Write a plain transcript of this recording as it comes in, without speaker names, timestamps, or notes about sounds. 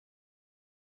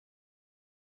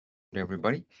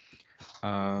everybody.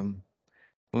 Um,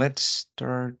 let's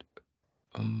start.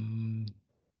 Um,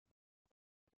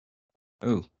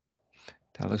 oh,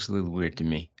 that looks a little weird to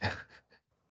me.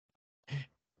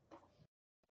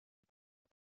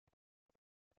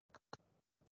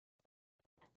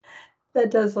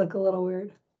 That does look a little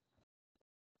weird.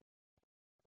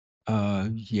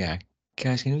 Yeah,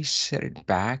 guys, can we set it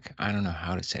back? I don't know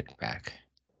how to set it back.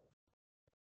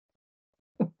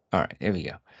 All right, there we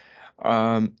go.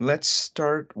 Let's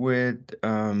start with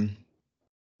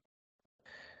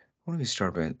what do we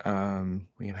start with?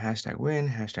 We have hashtag win,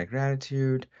 hashtag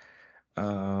gratitude.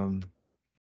 Um,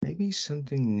 maybe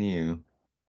something new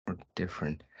or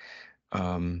different.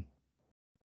 Um,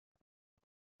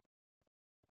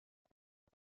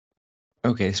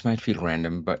 Okay, this might feel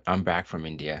random, but I'm back from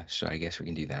India, so I guess we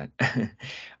can do that.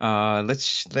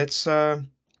 Let's a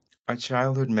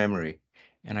childhood memory,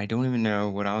 and I don't even know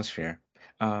what I'll share.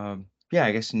 Yeah,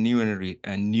 I guess new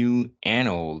and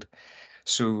old.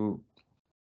 So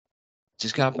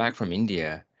just got back from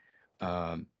India,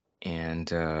 um, and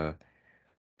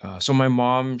so my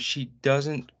mom, she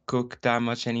doesn't cook that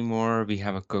much anymore. We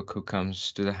have a cook who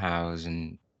comes to the house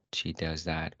and she does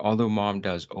that. Although mom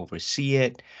does oversee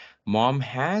it, mom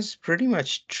has pretty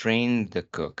much trained the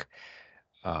cook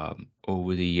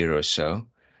over the year or so.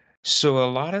 So a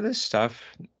lot of the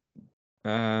stuff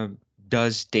uh,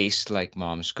 does taste like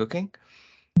mom's cooking,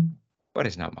 but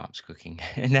it's not mom's cooking,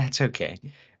 and that's okay.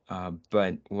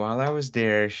 But while I was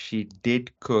there, she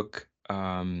did cook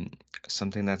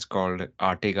something that's called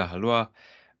aate ka halwa.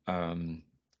 um,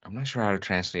 I'm not sure how to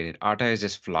translate it. Atta is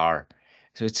just flour.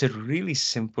 So it's a really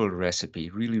simple recipe,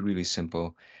 really, really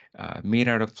simple, made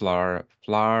out of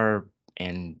flour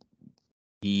and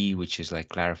ghee, which is like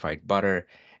clarified butter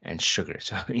and sugar.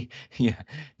 So yeah,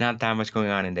 not that much going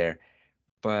on in there.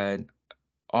 But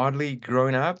oddly,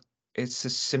 growing up, it's the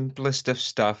simplest of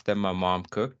stuff that my mom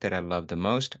cooked that I love the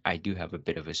most. I do have a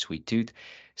bit of a sweet tooth,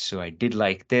 so I did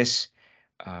like this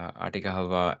Atika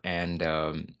halwa, and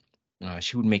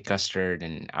she would make custard,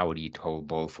 and I would eat whole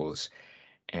bowlfuls.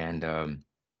 And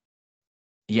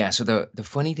yeah, so the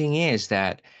funny thing is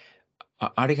that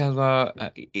Atika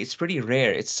halwa, it's pretty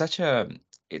rare. It's such a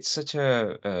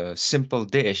simple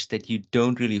dish that you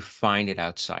don't really find it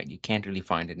outside. You can't really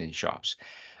find it in shops.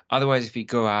 Otherwise, if you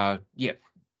go out, yeah,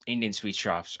 Indian sweet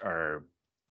shops are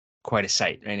quite a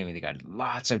sight, right? I mean, they got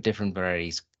lots of different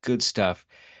varieties, good stuff.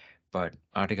 But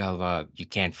Atika halwa, you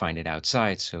can't find it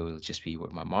outside, so it'll just be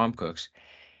what my mom cooks.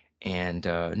 And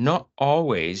not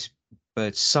always,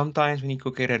 but sometimes when you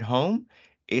cook it at home,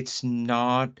 it's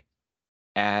not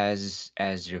as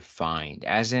refined.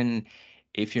 As in,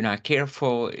 if you're not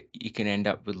careful, you can end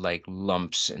up with like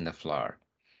lumps in the flour.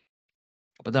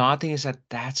 But the odd thing is that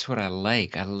that's what I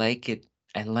like. I like it.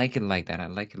 I like it like that. I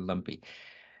like it lumpy.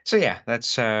 So yeah,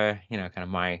 that's kind of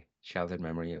my childhood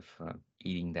memory of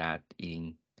eating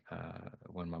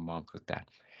when my mom cooked that.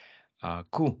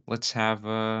 Cool. Let's have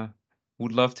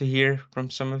would love to hear from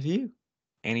some of you.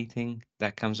 Anything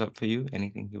that comes up for you,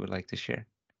 anything you would like to share.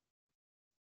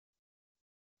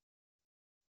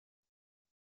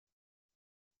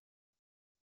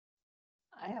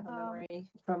 I have a Um, memory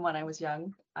from when I was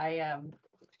young.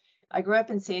 I grew up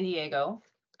in San Diego,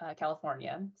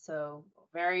 California, so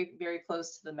very very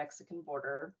close to the Mexican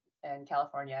border in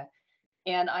California.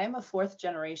 And I am a fourth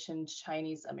generation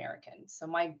Chinese American. So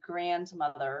my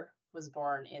grandmother was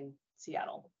born in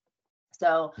Seattle.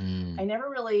 So I Mm. never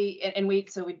really and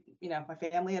my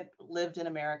family had lived in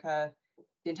America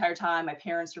the entire time. My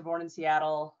parents were born in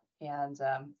Seattle, and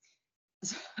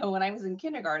so when I was in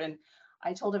kindergarten,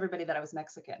 I told everybody that I was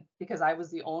Mexican because I was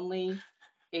the only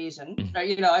Asian, Mm.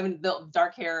 right? I mean, the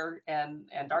dark hair and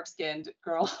dark skinned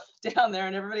girl down there,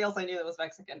 and everybody else I knew that was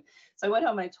Mexican. So I went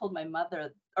home and I told my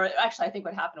mother, or actually, I think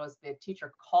what happened was the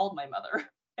teacher called my mother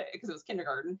because it was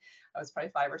kindergarten. I was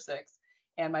probably 5 or 6.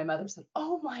 And my mother said,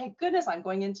 "Oh my goodness, I'm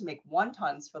going in to make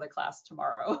wontons for the class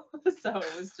tomorrow." So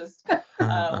it was just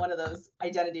one of those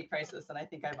identity crises. And I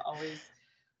think I've always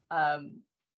um,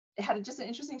 had just an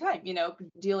interesting time,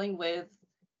 dealing with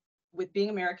being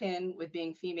American, with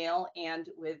being female, and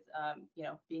with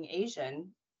being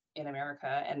Asian in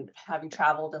America, and having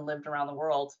traveled and lived around the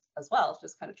world as well.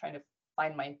 Just kind of trying to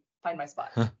find my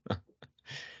spot.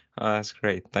 Oh, that's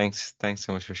great. Thanks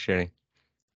so much for sharing.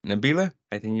 Nabila,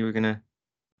 I think you were gonna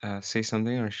say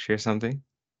something or share something.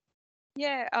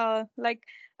 yeah,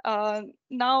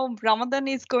 now Ramadan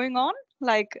is going on,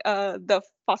 the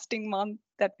fasting month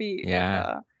that we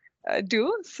Yeah.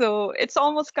 do. So it's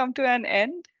almost come to an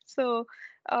end. So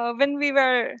when we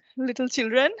were little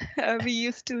children, we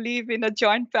used to live in a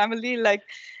joint family. Like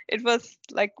it was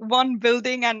like one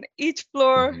building, and each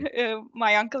floor, Hmm.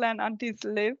 my uncle and aunties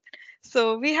lived.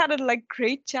 So we had a like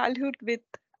great childhood with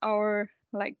our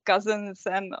like cousins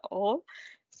and all.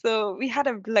 So we had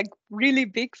a like really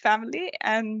big family,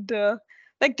 and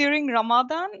like during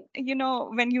Ramadan,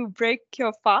 when you break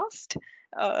your fast,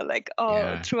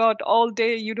 Yeah. throughout all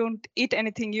day, you don't eat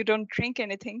anything, you don't drink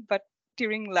anything, but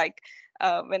during like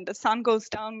when the sun goes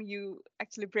down, you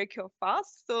actually break your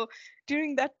fast. So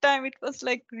during that time, it was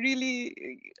like really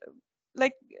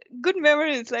like good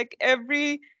memories. Like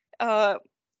uh,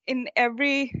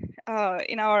 every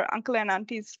in our uncle and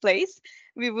auntie's place,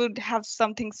 we would have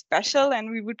something special,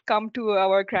 and we would come to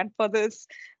our grandfather's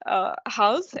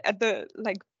house at the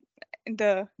like in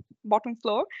the bottom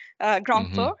floor, ground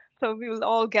Hmm. floor. So we will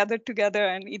all gather together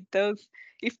and eat those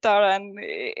iftar, and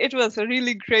it was a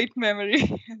really great memory.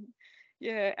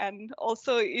 Yeah, and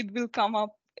also it will come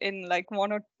up in like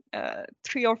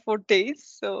 3 or 4 days.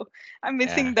 So I'm Yeah.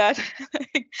 missing that.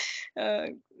 Like, uh,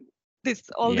 this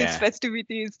all these Yeah.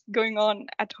 festivities going on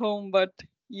at home, but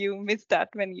you miss that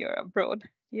when you're abroad.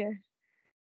 Yeah.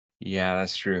 Yeah,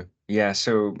 that's true. Yeah,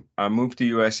 so I moved to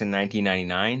US in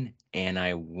 1999, and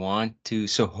I want to,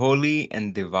 so Holi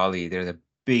and Diwali, they're the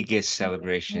biggest Yeah.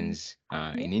 celebrations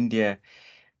Yeah. in India,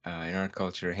 in our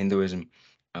culture, Hinduism.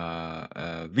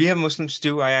 We have Muslims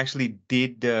too. I actually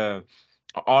did,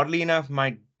 oddly enough,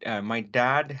 my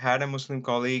dad had a Muslim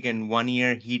colleague, and one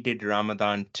year he did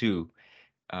Ramadan too,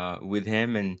 with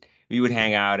him, and we would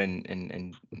hang out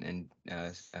and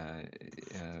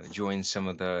join some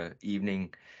of the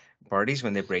evening parties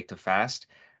when they break the fast,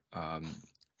 um,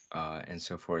 and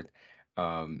so forth.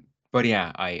 But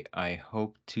yeah, I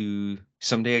hope to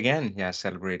someday again, yeah,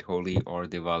 celebrate Holi or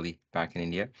Diwali back in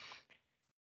India.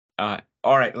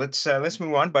 All right, let's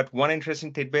move on. But one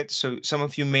interesting tidbit. So some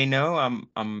of you may know,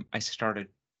 I started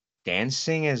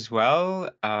dancing as well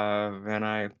when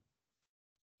I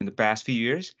in the past few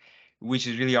years, which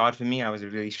is really odd for me. I was a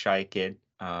really shy kid.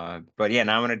 But yeah,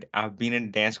 now I've been in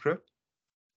a dance group,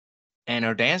 and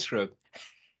our dance group,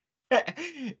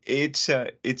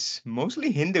 it's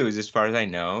mostly Hindus as far as I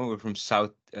know. We're from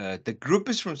South. The group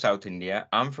is from South India.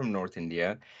 I'm from North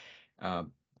India. Uh,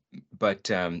 but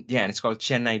yeah, and it's called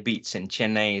Chennai Beats, and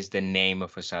Chennai is the name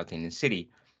of a South Indian city.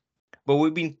 But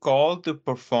we've been called to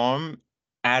perform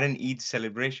at an Eid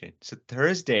celebration. So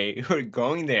Thursday, we're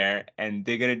going there, and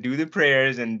they're gonna do the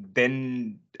prayers, and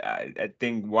then I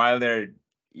think while they're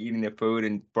eating the food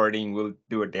and partying, we'll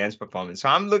do a dance performance. So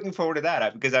I'm looking forward to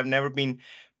that because I've never been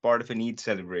part of an Eid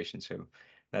celebration. So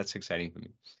that's exciting for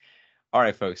me. All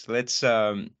right, folks, let's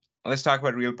talk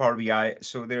about Real Power BI.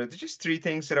 So there's just three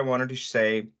things that I wanted to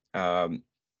say. Um,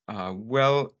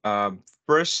 well,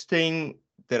 first thing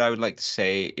that I would like to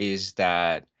say is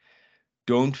that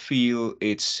don't feel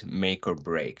it's make or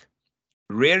break.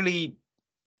 Rarely,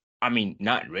 I mean,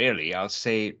 not rarely, I'll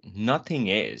say nothing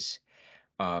is.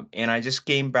 And I just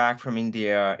came back from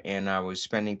India, and I was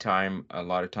spending a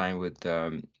lot of time with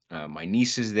my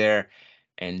nieces there,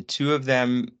 and two of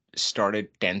them started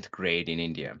 10th grade in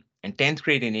India. And 10th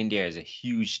grade in India is a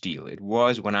huge deal. It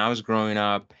was when I was growing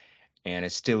up, and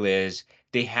it still is.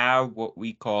 They have what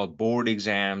we call board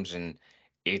exams, and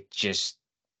it just,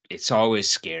 it's always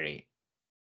scary.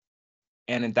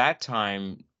 And at that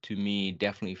time, to me,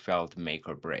 definitely felt make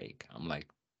or break. I'm like,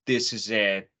 this is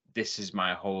it. This is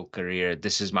my whole career.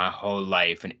 This is my whole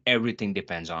life, and everything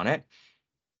depends on it.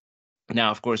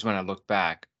 Now, of course, when I look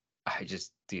back, I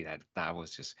just see that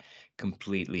was just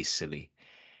completely silly.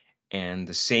 And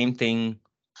the same thing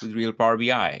with Real Power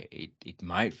BI. It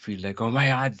might feel like, oh my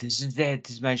God, this is it.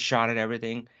 This is my shot at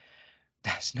everything.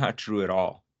 That's not true at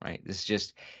all, right? This is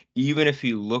just, even if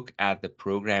you look at the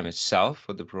program itself,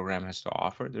 what the program has to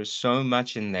offer, there's so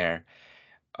much in there.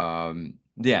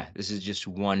 Yeah, this is just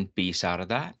one piece out of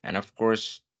that. And of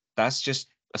course, that's just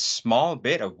a small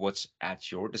bit of what's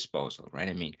at your disposal, right?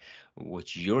 I mean,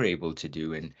 what you're able to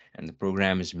do, and the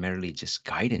program is merely just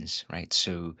guidance, right?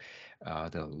 So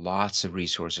there are lots of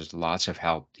resources, lots of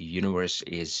help. The universe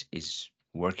is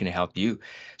working to help you.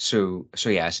 So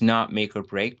yeah, it's not make or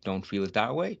break. Don't feel it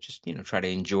that way. Just, try to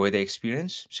enjoy the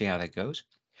experience, see how that goes.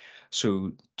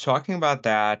 So, talking about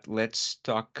that, let's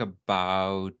talk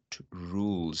about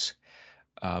rules.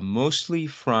 Mostly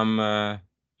from, I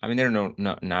mean, there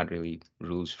are not really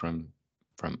rules from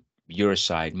your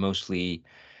side. Mostly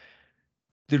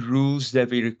the rules that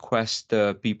we request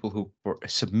the people who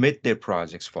submit their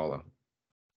projects follow.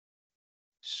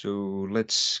 So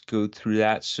let's go through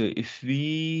that. So if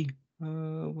we,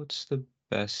 what's the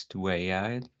best way?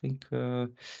 I think,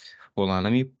 hold on,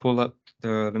 let me pull up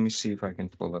Let me see if I can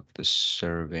pull up the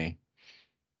survey.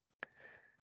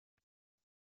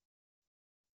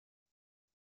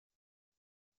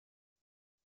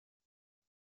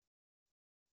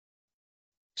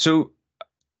 So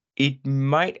it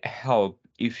might help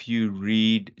if you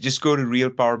read, just go to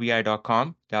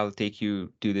realpowerbi.com. That'll take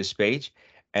you to this page,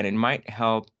 and it might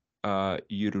help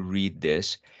you to read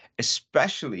this,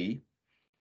 especially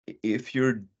if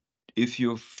you're if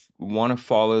you want to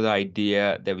follow the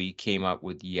idea that we came up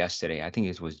with yesterday. I think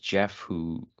it was Jeff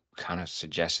who kind of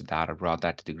suggested that or brought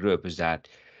that to the group, is that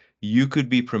you could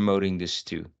be promoting this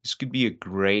too. This could be a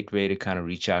great way to kind of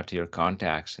reach out to your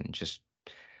contacts and just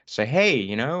say,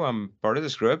 hey, I'm part of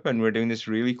this group and we're doing this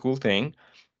really cool thing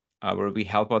where we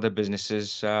help other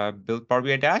businesses build Power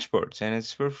BI dashboards, and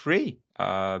it's for free.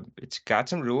 It's got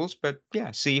some rules, but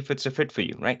yeah, see if it's a fit for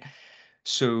you, right?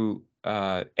 So,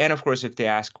 and of course, if they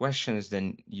ask questions,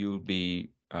 then you'll be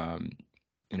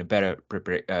in a better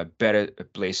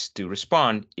place to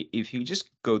respond if you just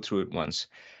go through it once.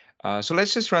 So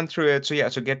let's just run through it. So yeah,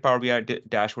 so get Power BI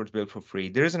dashboards built for free.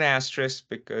 There is an asterisk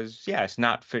because yeah, it's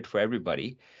not fit for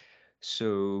everybody.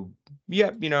 So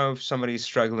yeah, if somebody's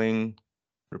struggling,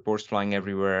 reports flying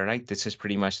everywhere, right? This is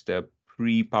pretty much the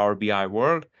pre-Power BI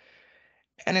world.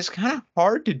 And it's kind of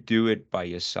hard to do it by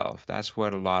yourself. That's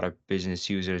what a lot of business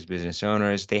users, business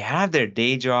owners, they have their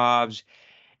day jobs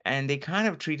and they kind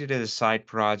of treat it as a side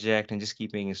project and just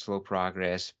keep making slow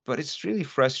progress. But it's really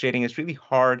frustrating. It's really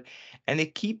hard. And they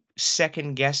keep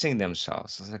second guessing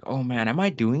themselves. It's like, oh man, am I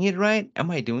doing it right?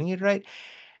 Am I doing it right?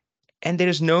 And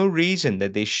there's no reason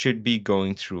that they should be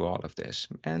going through all of this.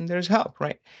 And there's help,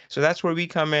 right? So that's where we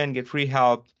come in, get free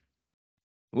help.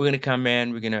 We're going to come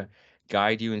in, we're going to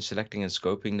guide you in selecting and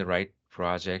scoping the right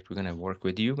project. We're going to work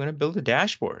with you. We're going to build a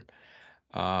dashboard.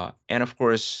 And of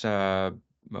course,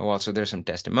 well, so there's some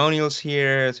testimonials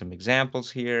here, some examples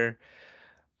here.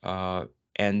 Uh,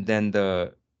 and then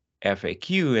the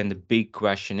FAQ, and the big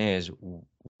question is,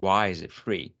 why is it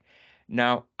free?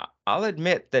 Now, I'll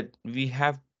admit that we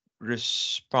have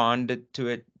responded to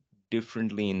it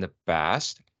differently in the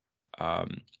past.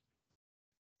 Um,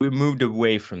 we moved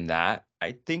away from that.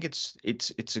 I think it's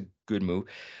a good move.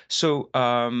 So,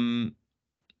 oh,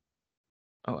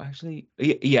 actually,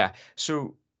 yeah.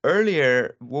 So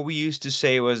earlier, what we used to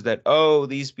say was that, oh,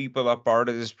 these people are part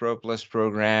of this Pro Plus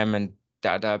program, and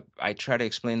that I try to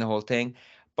explain the whole thing,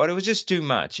 but it was just too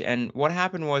much. And what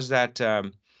happened was that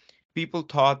people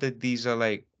thought that these are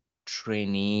like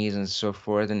trainees and so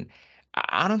forth, and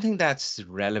I don't think that's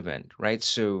relevant, right?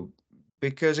 So,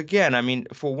 because again, I mean,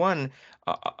 for one,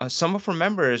 some of our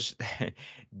members,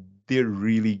 they're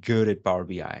really good at Power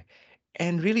BI.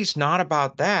 And really, it's not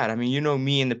about that. I mean,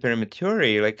 me in the pyramid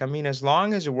theory, like, I mean, as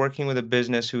long as you're working with a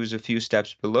business who's a few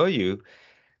steps below you,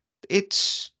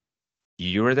 it's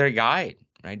you're their guide,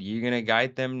 right? You're gonna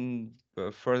guide them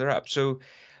further up. So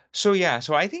yeah,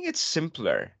 so I think it's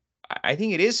simpler. I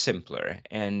think it is simpler.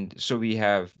 And so we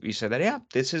said that, yeah,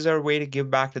 this is our way to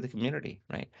give back to the community,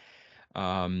 right?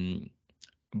 Um,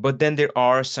 but then there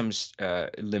are some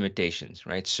limitations,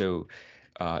 right? So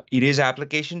it is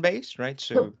application based, right?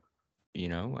 So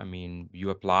I mean, you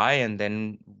apply and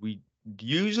then we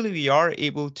are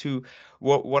able to,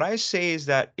 what I say is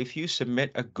that if you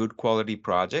submit a good quality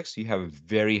projects, you have a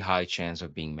very high chance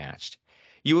of being matched.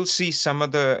 You will see some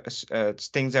of the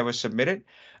things that were submitted.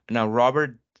 Now,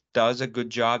 Robert does a good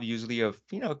job usually of,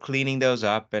 cleaning those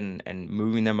up and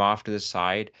moving them off to the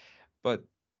side. But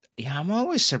yeah, I'm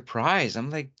always surprised.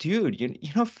 I'm like, dude,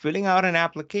 filling out an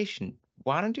application,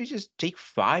 why don't you just take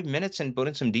 5 minutes and put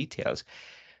in some details?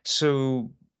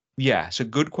 So yeah, so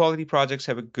good quality projects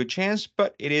have a good chance,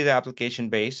 but it is application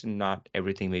based and not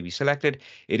everything may be selected.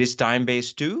 It is time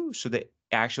based too, so the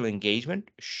actual engagement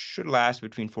should last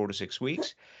between 4 to 6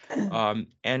 weeks.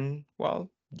 And well,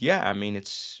 yeah, I mean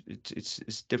it's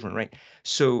different, right?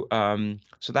 So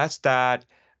that's that.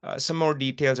 Some more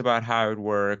details about how it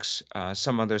works.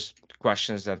 Some other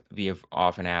questions that we have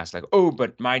often asked, like, oh,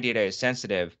 but my data is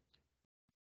sensitive.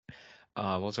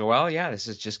 Yeah, this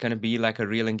is just going to be like a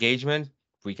real engagement.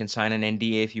 We can sign an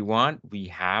NDA if you want. We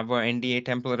have our NDA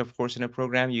template, of course, in a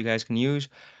program you guys can use.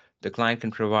 The client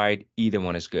can provide, either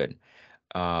one is good.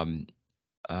 Um,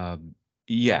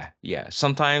 yeah.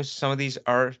 Sometimes some of these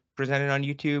are presented on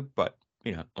YouTube, but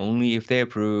only if they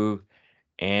approve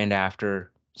and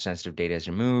after sensitive data is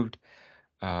removed.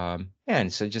 And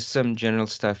so just some general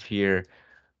stuff here.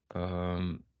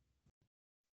 Um,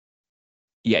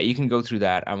 Yeah, you can go through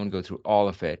that. I won't go through all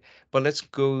of it, but let's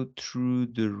go through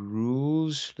the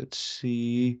rules. Let's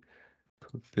see.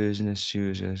 For business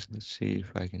users. Let's see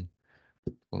if I can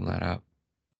pull that up.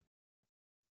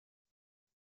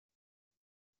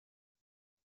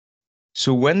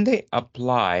 So when they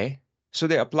apply, so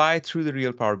they apply through the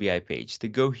Real Power BI page. They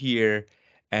go here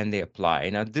and they apply.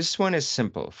 Now this one is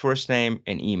simple, first name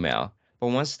and email. But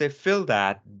once they fill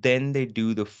that, then they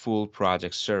do the full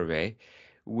project survey,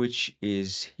 which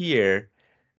is here.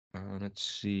 Let's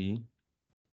see.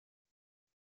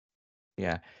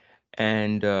 Yeah.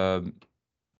 And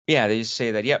yeah, they just say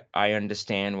that, yep, I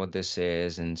understand what this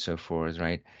is and so forth,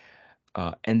 right?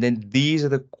 And then these are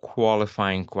the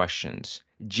qualifying questions.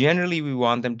 Generally, we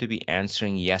want them to be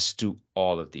answering yes to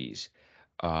all of these.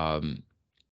 Um,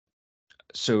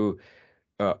 so,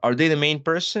 are they the main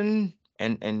person?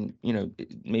 And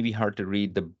it may be hard to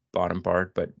read the bottom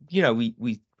part, but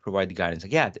we provide the guidance.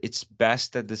 Like, yeah, it's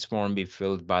best that this form be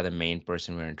filled by the main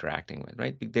person we're interacting with,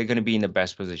 right? They're going to be in the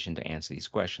best position to answer these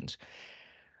questions.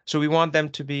 So we want them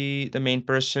to be the main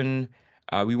person.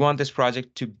 We want this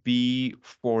project to be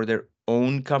for their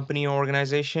own company or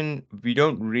organization. We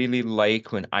don't really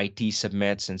like when IT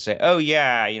submits and say, oh,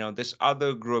 yeah, this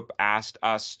other group asked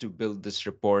us to build this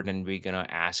report and we're going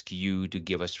to ask you to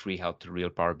give us free help to Real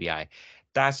Power BI.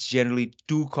 That's generally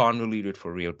too convoluted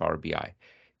for Real Power BI.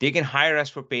 They can hire us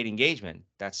for paid engagement.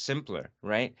 That's simpler,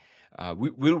 right?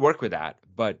 We'll work with that,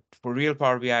 but for Real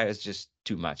Power BI, it's just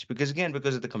too much because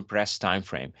because of the compressed time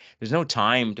frame, there's no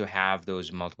time to have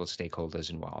those multiple stakeholders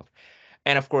involved.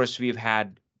 And of course, we've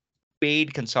had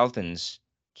paid consultants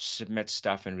submit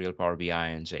stuff in Real Power BI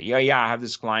and say, yeah, I have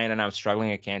this client and I'm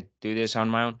struggling. I can't do this on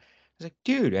my own. It's like,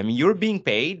 dude, I mean, you're being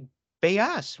paid, pay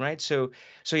us, right? So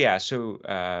we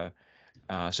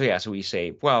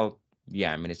say, well,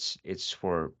 yeah, I mean, it's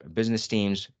for business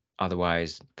teams,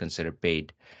 otherwise consider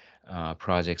paid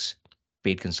projects,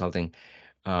 paid consulting.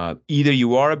 Either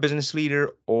you are a business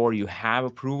leader or you have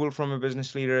approval from a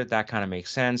business leader. That kind of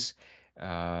makes sense.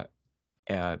 Uh,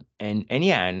 and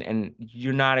yeah, and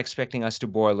you're not expecting us to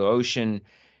boil the ocean.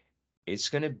 It's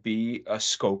going to be a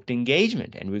scoped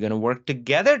engagement, and we're going to work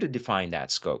together to define that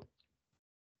scope.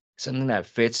 Something that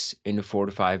fits in a 4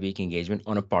 to 5 week engagement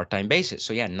on a part-time basis.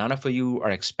 So yeah, none of you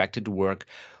are expected to work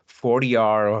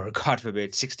 40-hour or God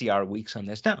forbid 60-hour weeks on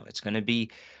this. No, it's going to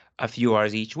be a few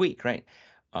hours each week, right?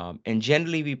 And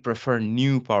generally we prefer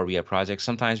new Power BI projects.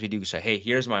 Sometimes we do say, hey,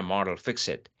 here's my model, fix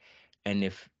it.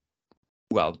 And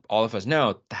well, all of us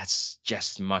know that's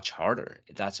just much harder.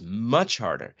 That's much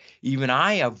harder. Even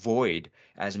I avoid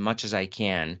as much as I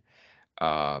can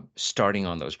starting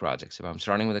on those projects. If I'm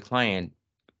starting with a client,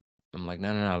 I'm like,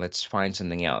 no, let's find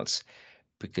something else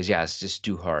because yeah, it's just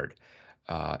too hard.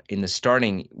 In the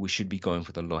starting, we should be going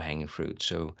for the low-hanging fruit.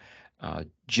 So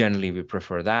generally, we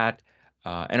prefer that.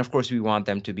 And of course, we want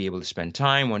them to be able to spend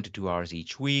time, 1 to 2 hours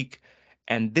each week.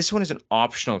 And this one is an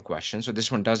optional question, so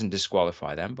this one doesn't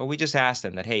disqualify them. But we just ask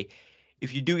them that, hey,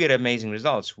 if you do get amazing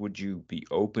results, would you be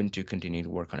open to continue to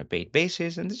work on a paid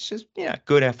basis? And it's just, yeah,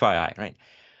 good FYI, right?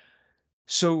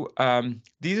 So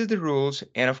these are the rules,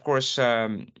 and of course,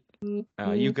 you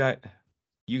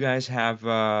guys have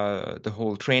the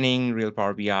whole training, Real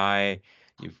Power BI.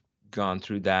 You've gone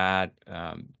through that.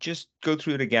 Just go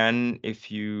through it again if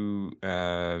you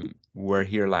were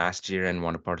here last year and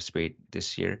want to participate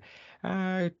this year.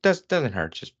 It doesn't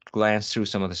hurt. Just glance through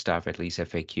some of the stuff, at least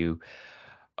FAQ.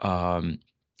 Um,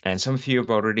 and some of you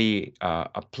have already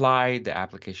applied. The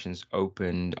applications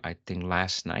opened, I think,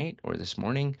 last night or this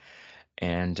morning.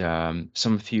 And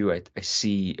some of you, I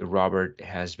see Robert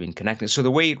has been connected. So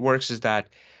the way it works is that,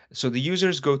 so the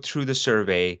users go through the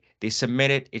survey, they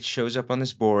submit it, it shows up on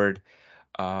this board.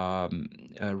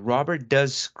 Robert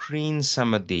does screen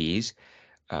some of these.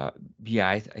 Uh,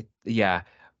 yeah, yeah.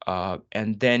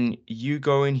 And then you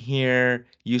go in here,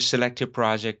 you select your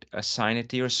project, assign it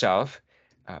to yourself,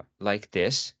 like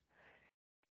this.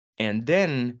 And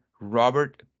then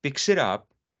Robert picks it up,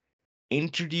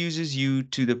 introduces you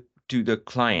to the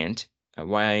client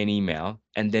via an email,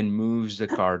 and then moves the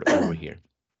card over here.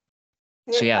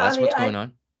 So yeah, that's what's going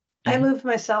on. I moved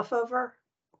myself over.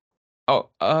 Oh,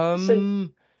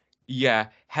 yeah.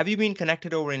 Have you been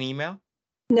connected over an email?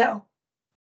 No.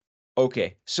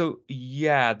 Okay, so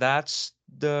yeah, that's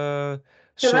the.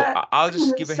 So I'll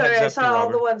just give a Sorry, heads up I to saw all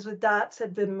Robert. the ones with dots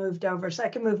had been moved over, so I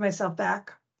can move myself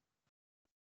back.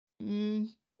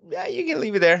 Yeah, you can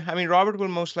leave it there. I mean, Robert will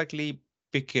most likely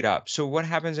pick it up. So what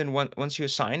happens once you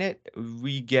assign it,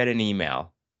 we get an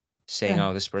email saying, Yeah.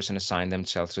 oh, this person assigned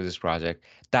themselves to this project.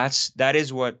 That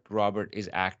is what Robert is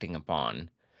acting upon.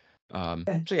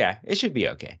 Okay. So yeah, it should be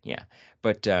okay. Yeah.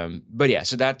 But yeah,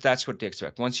 so that's what to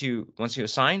expect. Once you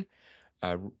assign,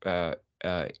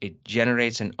 it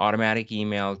generates an automatic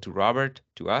email to Robert,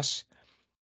 to us,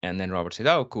 and then Robert said,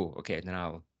 oh, cool. Okay, then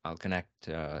I'll connect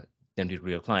them to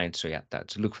real clients. So yeah,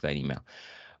 look for that email.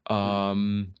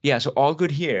 Yeah, so all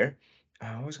good here.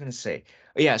 I was gonna say,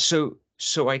 yeah. So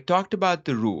I talked about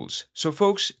the rules. So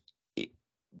folks,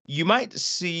 you might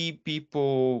see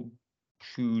people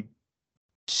who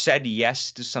said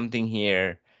yes to something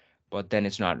here, but then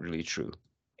it's not really true.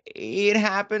 It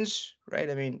happens, right?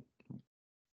 I mean,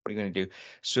 what are you going to do?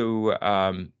 So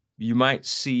you might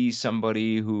see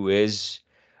somebody who is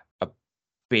a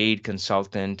paid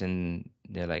consultant and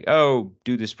they're like, oh,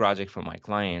 do this project for my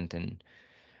client. And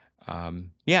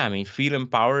yeah, I mean, feel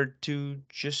empowered to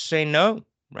just say no,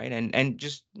 right? And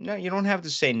just no, you don't have to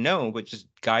say no, but just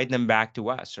guide them back to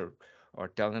us or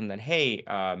tell them that, hey,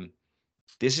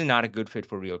 this is not a good fit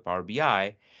for Real Power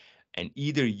BI. And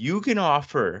either you can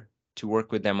offer to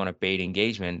work with them on a paid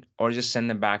engagement or just send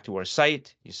them back to our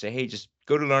site. You say, hey, just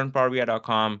go to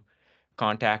learnpowerbi.com,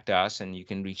 contact us, and you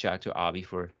can reach out to Avi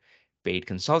for paid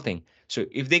consulting. So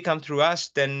if they come through us,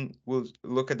 then we'll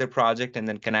look at their project and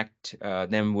then connect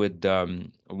them with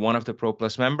one of the Pro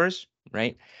Plus members,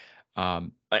 right?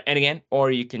 And again,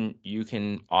 or you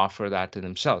can offer that to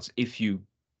themselves if you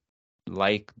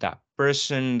like that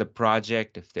person, the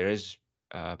project, if there is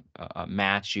a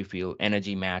match, you feel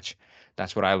energy match.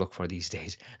 That's what I look for these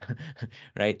days,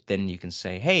 right? Then you can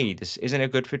say, hey, this isn't a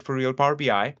good fit for Real Power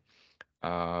BI,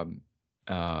 um,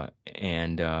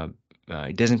 and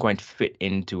it doesn't quite fit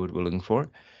into what we're looking for.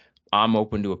 I'm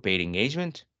open to a paid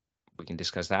engagement. We can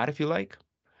discuss that if you like.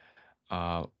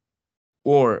 Uh,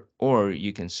 or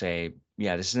you can say,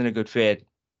 yeah, this isn't a good fit.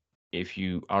 If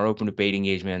you are open to paid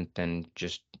engagement, then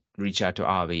just reach out to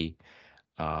Avi.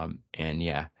 And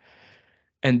yeah,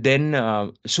 and then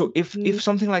so if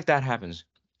something like that happens,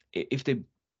 if they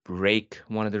break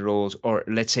one of the roles, or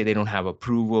let's say they don't have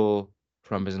approval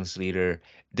from business leader,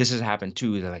 this has happened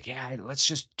too. They're like, yeah, let's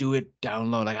just do it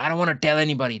down low. Like, I don't want to tell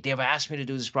anybody. They've asked me to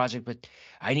do this project, but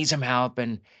I need some help.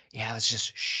 And yeah, let's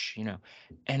just shh.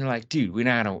 And like, dude, we're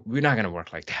not gonna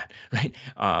work like that, right?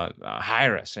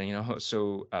 Hire us, and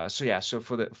so yeah. So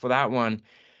for that one,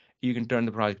 you can turn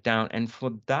the project down. And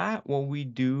for that, what we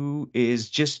do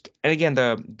is just, and again,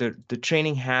 the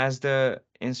training has the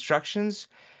instructions.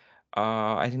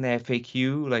 I think the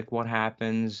FAQ, like what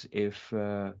happens if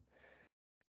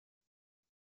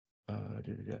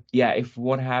yeah, if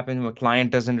what happens if a client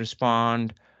doesn't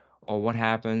respond, or what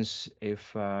happens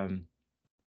if what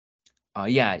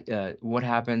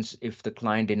happens if the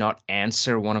client did not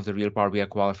answer one of the Real Power BI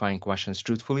qualifying questions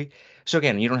truthfully? So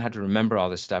again, you don't have to remember all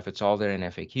this stuff. It's all there in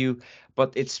FAQ,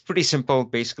 but it's pretty simple.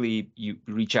 Basically, you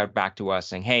reach out back to us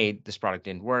saying, hey, this product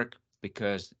didn't work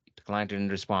because the client didn't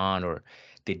respond, or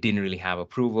they didn't really have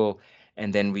approval.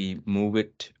 And then we move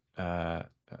it, I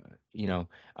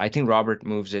think Robert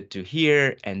moves it to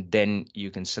here, and then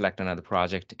you can select another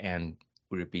project and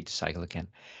we repeat the cycle again.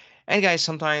 And guys,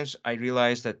 sometimes I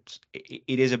realize that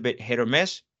it is a bit hit or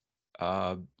miss,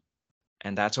 uh,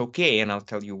 and that's okay. And I'll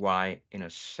tell you why in a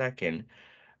second.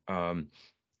 Um,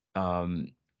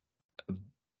 um,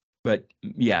 but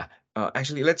yeah,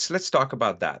 actually, let's talk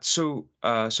about that. So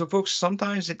folks,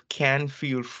 sometimes it can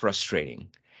feel frustrating,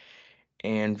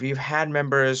 and we've had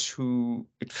members who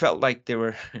it felt like they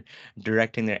were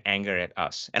directing their anger at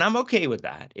us, and I'm okay with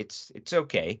that. It's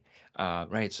okay,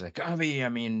 right? It's like, I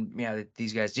mean, yeah,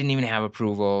 these guys didn't even have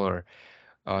approval, or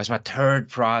oh, it's my third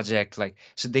project. Like,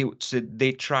 so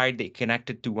they tried, they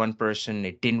connected to one person,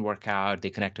 it didn't work out. They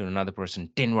connected to another person,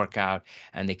 didn't work out,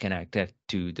 and they connected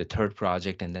to the third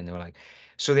project, and then they were like,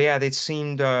 so yeah, they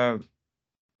seemed a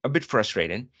bit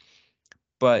frustrating.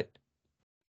 But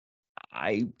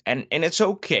and it's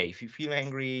okay if you feel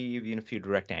angry, even if you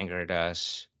direct anger at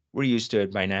us. We're used to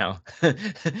it by now.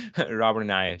 Robert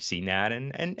and I have seen that,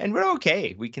 and we're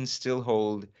okay. We can still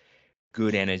hold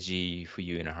good energy for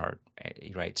you in our heart,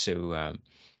 right? So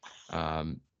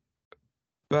um,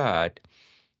 but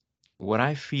what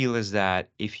I feel is that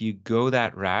if you go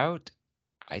that route,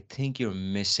 I think you're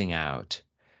missing out.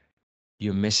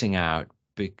 You're missing out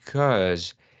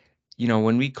because,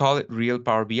 when we call it Real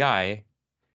Power BI,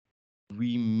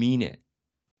 we mean it,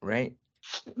 right?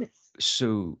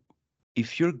 So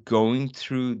if you're going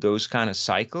through those kind of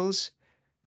cycles,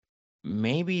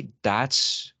 maybe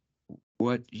that's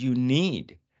what you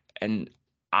need. And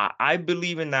I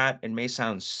believe in that. It may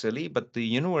sound silly, but the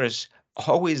universe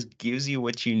always gives you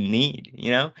what you need.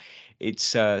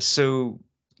 It's so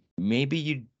maybe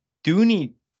you do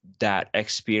need that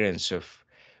experience of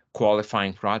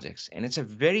qualifying projects. And it's a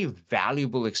very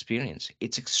valuable experience.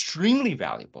 It's extremely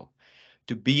valuable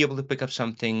to be able to pick up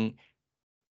something,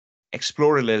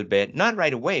 explore a little bit, not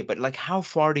right away, but like how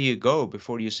far do you go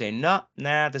before you say, no,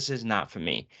 nah, this is not for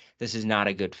me. This is not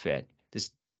a good fit.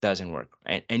 This doesn't work.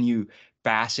 And you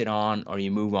pass it on or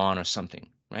you move on or something,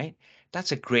 right?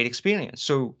 That's a great experience.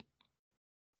 So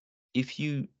if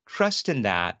you trust in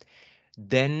that,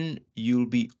 then you'll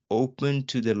be open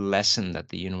to the lesson that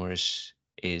the universe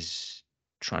is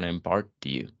trying to impart to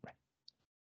you.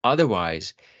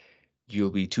 Otherwise, you'll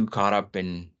be too caught up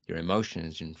in your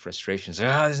emotions and frustrations.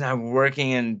 Oh, this is not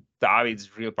working, and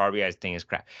it's real Power BI thing is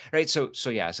crap, right? So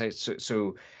yeah,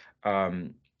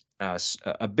 um,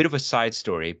 a bit of a side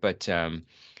story, but uh,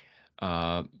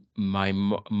 my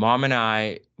mom and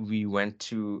I, we went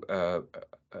to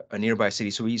a nearby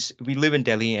city. So we live in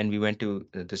Delhi, and we went to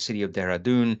the city of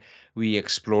Dehradun. We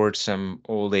explored some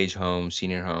old age homes,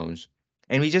 senior homes,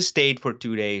 and we just stayed for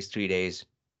 2 days, 3 days,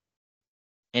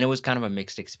 and it was kind of a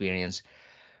mixed experience.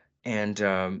 And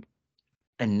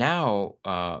now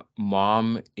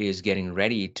mom is getting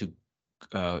ready to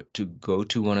go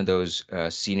to one of those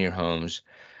senior homes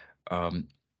um,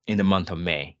 in the month of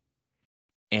May,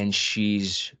 and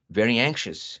she's very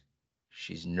anxious.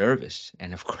 She's nervous,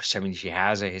 and of course, I mean, she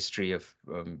has a history of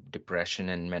depression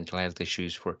and mental health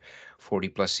issues for 40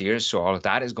 plus years. So all of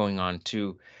that is going on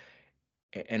too,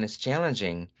 and it's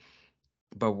challenging.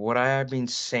 But what I have been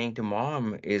saying to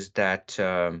mom is that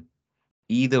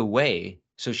either way,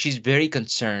 so she's very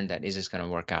concerned that is this going to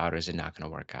work out or is it not going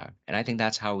to work out? And I think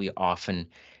that's how we often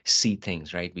see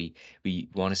things, right? We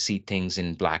want to see things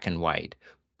in black and white,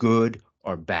 good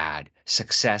or bad,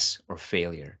 success or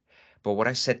failure. But what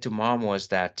I said to mom was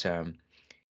that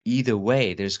either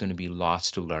way, there's going to be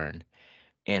lots to learn.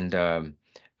 And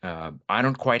I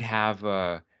don't quite have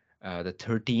the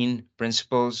 13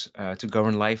 principles to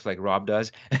govern life like Rob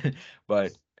does,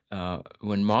 but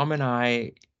when mom and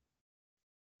I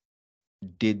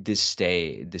did this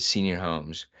stay, the senior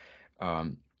homes,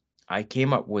 um, I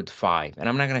came up with five, and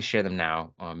I'm not going to share them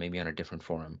now, maybe on a different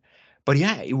forum. But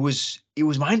yeah, it was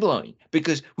mind blowing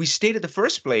because we stayed at the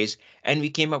first place and we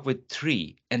came up with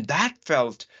three, and that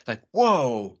felt like,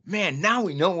 whoa, man! Now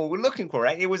we know what we're looking for,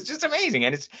 right? It was just amazing,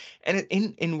 and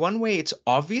in one way it's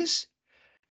obvious,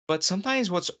 but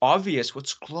sometimes what's obvious,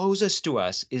 what's closest to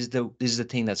us is the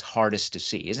thing that's hardest to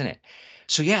see, isn't it?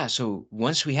 So yeah, so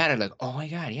once we had it, like, oh my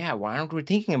God, yeah, why aren't we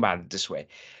thinking about it this way?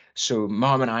 So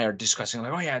mom and I are discussing,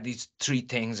 like, oh yeah, these three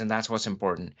things, and that's what's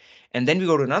important. And then we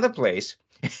go to another place,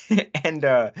 and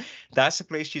that's the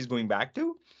place she's going back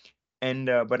to. And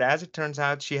but as it turns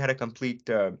out, she had a complete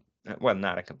well,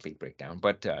 not a complete breakdown,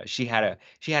 but she had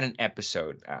an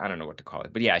episode. I don't know what to call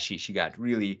it, but yeah, she got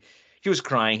really, she was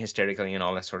crying hysterically and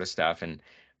all that sort of stuff, and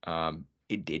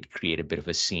it did create a bit of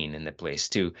a scene in the place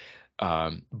too.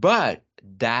 But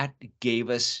that gave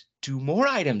us two more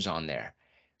items on there,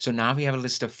 so now we have a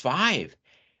list of five.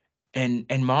 And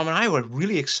mom and I were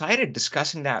really excited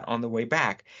discussing that on the way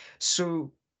back.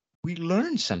 So we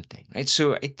learned something, right?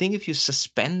 So I think if you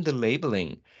suspend the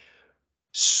labeling,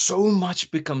 so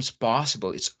much becomes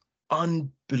possible. It's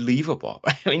unbelievable.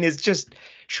 I mean, it's just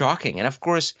shocking. And of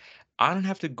course, I don't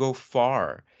have to go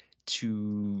far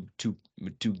to to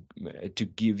to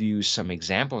give you some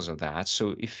examples of that.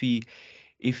 So if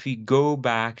we go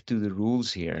back to the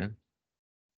rules here,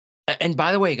 and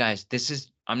by the way, guys,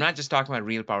 I'm not just talking about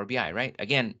real Power BI, right?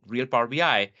 Again, real Power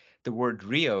BI, the word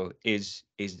real uh, is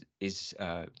is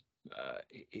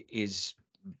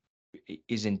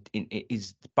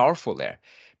powerful there,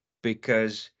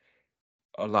 because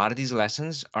a lot of these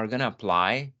lessons are going to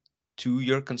apply to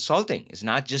your consulting. It's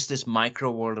not just this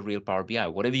micro world of real Power BI.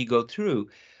 Whatever you go through,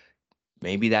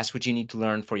 maybe that's what you need to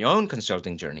learn for your own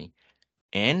consulting journey.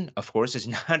 And of course, it's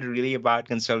not really about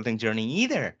consulting journey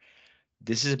either.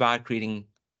 This is about creating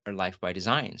a life by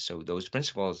design. So those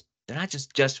principles, they're not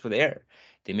just for there.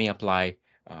 They may apply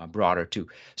broader too.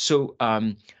 So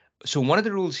one of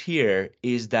the rules here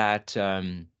is that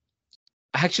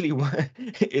actually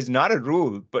is not a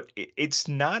rule, but it's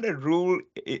not a rule.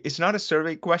 It's not a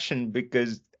survey question,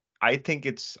 because I think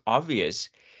it's obvious,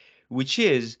 which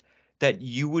is that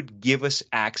you would give us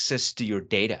access to your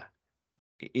data.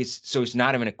 It's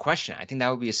not even a question. I think that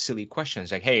would be a silly question.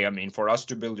 It's like, hey, I mean, for us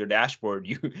to build your dashboard,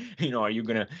 are you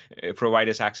gonna provide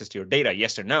us access to your data?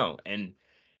 Yes or no? And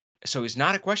so it's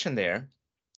not a question there.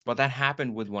 But that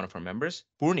happened with one of our members,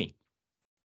 Purni.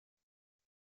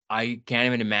 I can't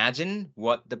even imagine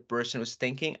what the person was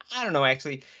thinking. I don't know,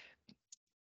 actually.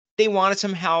 They wanted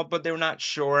some help, but they were not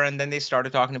sure. And then they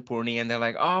started talking to Purni, and they're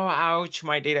like, oh, ouch,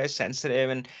 my data is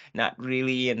sensitive and not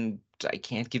really. And I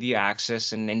can't give you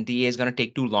access, and NDA is going to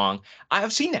take too long.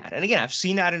 I've seen that. And again, I've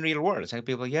seen that in real world. It's like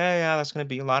people, yeah, yeah, that's going to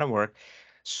be a lot of work.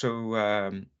 So,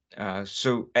 and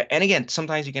again,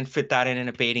 sometimes you can fit that in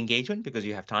a paid engagement because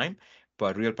you have time.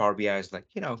 But real Power BI is like,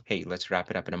 hey, let's wrap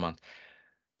it up in a month.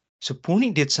 So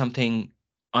Purni did something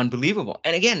unbelievable.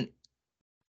 And again,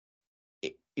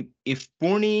 if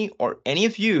Purni or any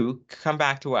of you come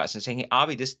back to us and saying, hey,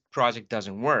 Avi, this project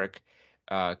doesn't work,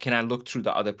 can I look through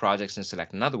the other projects and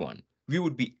select another one? We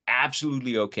would be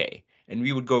absolutely okay. And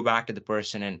we would go back to the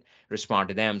person and respond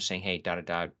to them saying, hey, da da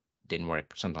da, didn't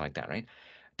work, something like that, right?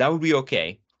 That would be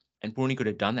okay. And Purni could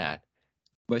have done that.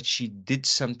 But she did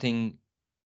something,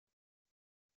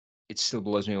 it still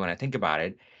blows me when I think about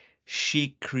it.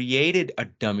 She created a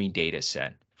dummy data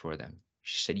set for them.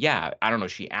 She said, yeah, I don't know.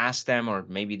 She asked them, or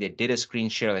maybe they did a screen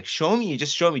share, like, show me,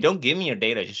 just show me. Don't give me your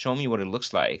data. Just show me what it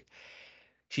looks like.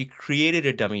 She created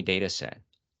a dummy data set.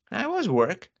 That was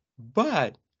work,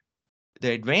 but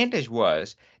the advantage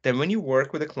was that when you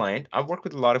work with a client, I've worked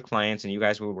with a lot of clients, and you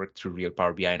guys will work through Real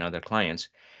Power BI and other clients.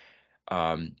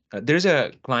 There's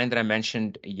a client that I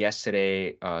mentioned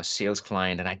yesterday, a sales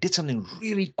client, and I did something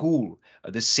really cool.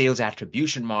 This sales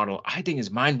attribution model, I think,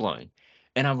 is mind blowing,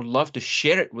 and I would love to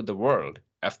share it with the world.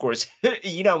 Of course,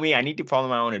 you know me, I need to follow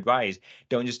my own advice.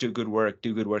 Don't just do good work,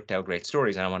 tell great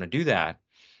stories, and I want to do that.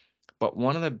 But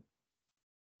one of the,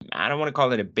 I don't want to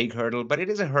call it a big hurdle, but it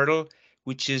is a hurdle,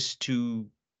 which is to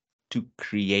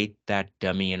create that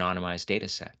dummy anonymized data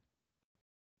set.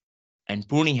 And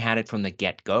Purni had it from the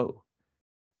get-go.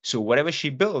 So whatever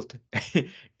she built,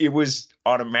 it was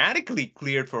automatically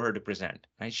cleared for her to present,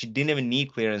 right? She didn't even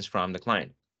need clearance from the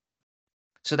client.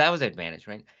 So that was the advantage,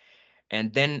 right?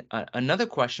 And then another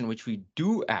question which we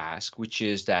do ask, which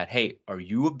is that, hey, are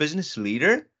you a business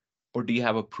leader or do you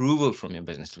have approval from your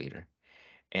business leader?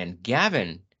 And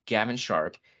Gavin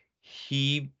Sharp,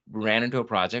 he ran into a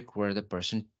project where the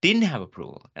person didn't have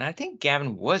approval. And I think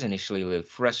Gavin was initially a little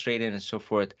frustrated and so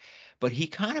forth, but he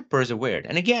kind of persevered.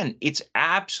 And again, it's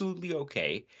absolutely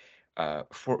okay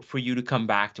for you to come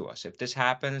back to us. If this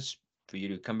happens, for you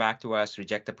to come back to us,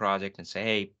 reject the project and say,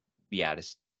 hey, yeah,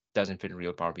 this doesn't fit in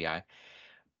Real Power BI.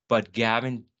 But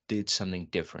Gavin did something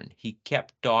different. He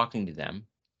kept talking to them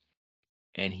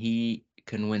and he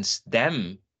convinced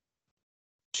them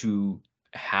to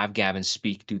have Gavin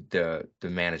speak to the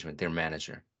management, their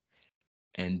manager.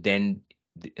 And then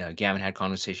Gavin had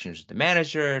conversations with the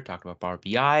manager, talked about Power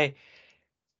BI,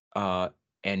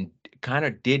 and kind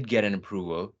of did get an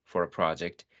approval for a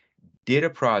project, did a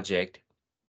project,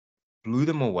 blew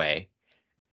them away.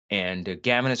 And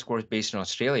Gavin is, of course, based in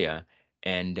Australia.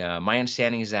 And my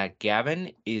understanding is that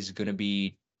Gavin is going to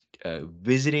be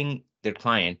visiting their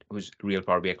client, who's a Real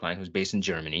Power BI client, who's based in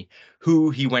Germany, who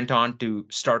he went on to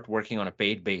start working on a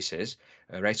paid basis,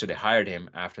 right? So they hired him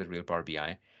after the Real Power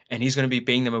BI, and he's going to be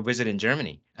paying them a visit in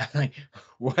Germany. I'm like,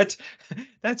 what?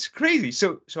 That's crazy.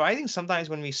 So I think sometimes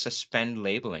when we suspend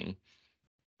labeling,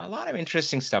 a lot of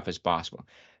interesting stuff is possible.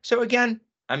 So again,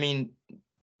 I mean,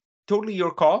 totally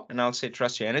your call, and I'll say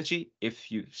trust your energy.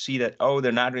 If you see that, oh,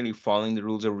 they're not really following the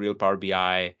rules of Real Power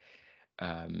BI,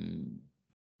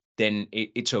 then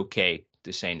it's okay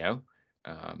to say no.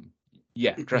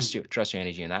 Yeah, trust your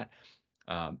energy in that,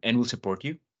 and we'll support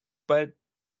you. But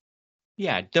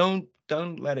yeah, don't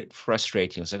let it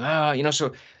frustrate you. It's like,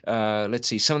 so let's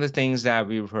see. Some of the things that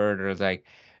we've heard are like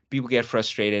people get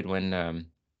frustrated when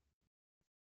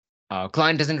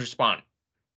client doesn't respond.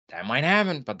 That might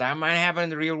happen, but that might happen in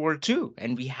the real world too.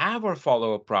 And we have our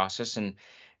follow-up process, and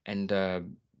yeah,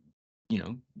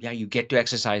 you get to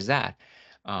exercise that.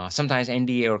 Sometimes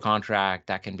NDA or contract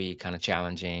that can be kind of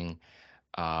challenging.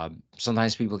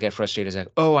 Sometimes people get frustrated,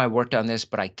 like, oh, I worked on this,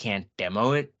 but I can't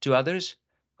demo it to others.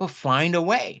 Well, find a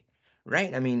way,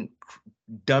 right? I mean,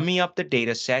 dummy up the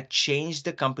data set, change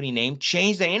the company name,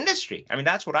 change the industry. I mean,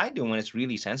 that's what I do when it's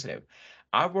really sensitive.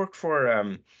 I've worked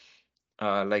for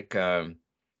uh, like. Um,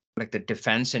 like the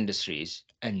defense industries,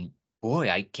 and boy,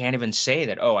 I can't even say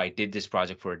that, oh, I did this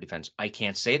project for defense. I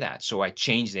can't say that, so I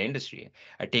change the industry.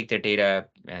 I take their data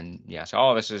and yeah, so,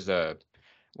 oh, this is the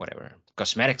whatever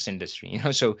cosmetics industry,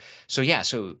 so yeah,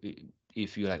 so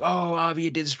if you're like, oh, Avi,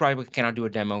 you did this project, cannot do a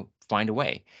demo, find a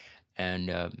way.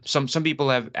 And some people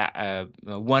have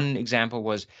one example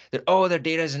was that, oh, their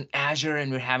data is in Azure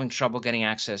and we're having trouble getting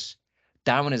access.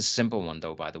 That one is a simple one,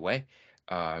 though, by the way.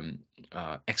 um,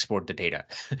 Export the data.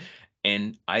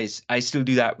 And I still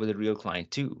do that with a real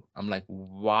client too. I'm like,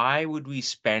 why would we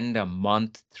spend a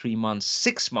month, 3 months,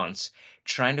 6 months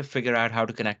trying to figure out how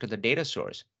to connect to the data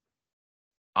source?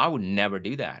 I would never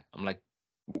do that. I'm like,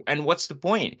 and what's the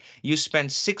point? You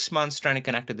spend 6 months trying to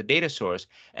connect to the data source,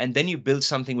 and then you build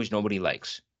something which nobody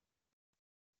likes.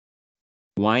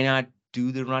 Why not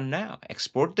do the run now?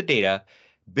 Export the data,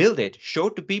 build it, show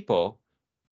it to people,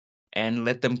 and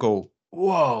let them go,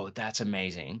 whoa, that's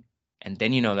amazing. And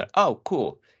then you know that, oh,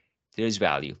 cool. there's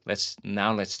value. Let's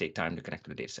take time to connect to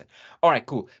the data set. All right,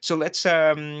 cool. So let's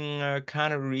kind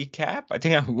of recap. I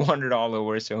think I wandered all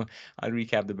over, so I'll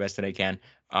recap the best that I can.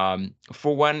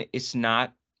 For one, it's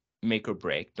not make or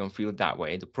break. Don't feel it that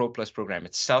way. The Pro Plus program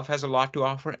itself has a lot to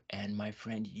offer, and my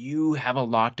friend, you have a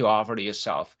lot to offer to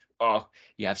yourself. Oh,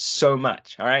 you have so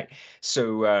much. All right.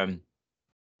 So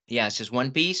yeah, it's just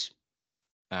one piece.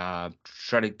 Try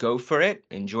to go for it.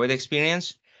 Enjoy the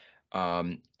experience.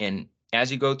 And as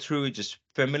you go through, just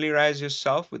familiarize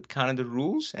yourself with kind of the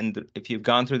rules. And if you've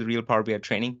gone through the real Power BI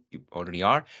training, you already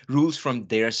are, rules from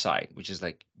their side, which is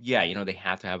like, yeah, they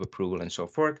have to have approval and so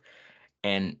forth.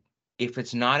 And if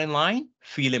it's not in line,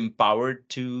 feel empowered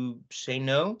to say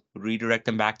no, redirect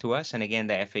them back to us. And again,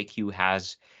 the FAQ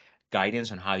has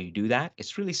guidance on how you do that.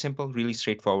 It's really simple, really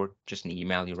straightforward. Just an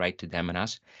email you write to them and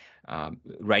us,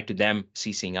 write to them,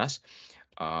 CCing us.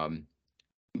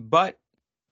 But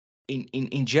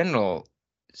in general,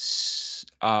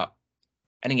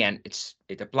 and again,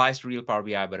 it applies to real Power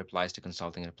BI, but applies to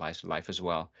consulting, it applies to life as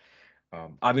well.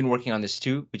 I've been working on this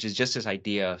too, which is just this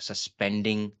idea of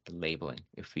suspending the labeling.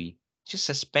 If we just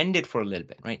suspend it for a little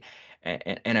bit, right?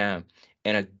 And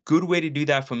a good way to do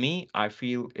that for me, I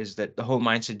feel, is that the whole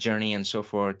mindset journey and so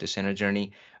forth, this inner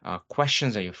journey,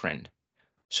 questions are your friend.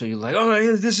 So you're like,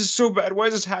 oh, this is so bad. Why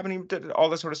is this happening? All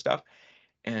that sort of stuff.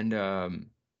 And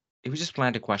if we just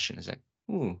plant a question, it's like,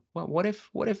 ooh, what if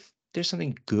there's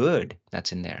something good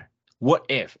that's in there? What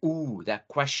if? Ooh, that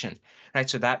question, right?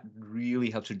 So that really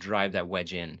helps to drive that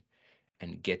wedge in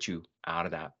and get you out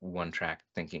of that one track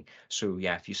thinking. So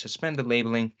yeah, if you suspend the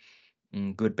labeling,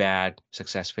 good, bad,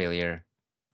 success, failure,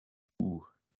 ooh,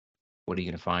 what are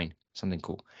you gonna find? Something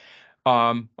cool.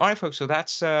 All right, folks. So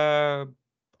that's all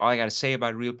I got to say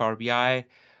about Real Power BI.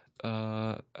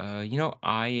 I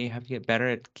have to get better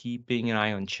at keeping an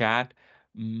eye on chat.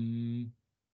 Mm,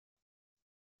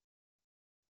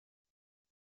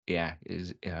 yeah,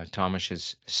 Thomas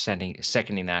is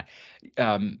seconding that.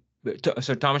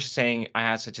 So Thomas is saying, I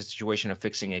had such a situation of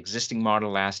fixing existing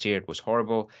model last year. It was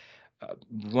horrible.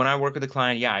 When I work with a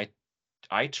client, yeah,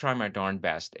 I try my darn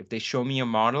best. If they show me a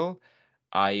model,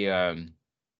 I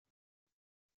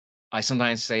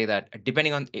sometimes say that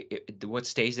depending on what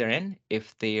stage they're in,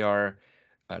 if they are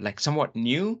like somewhat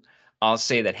new, I'll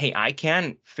say that, hey, I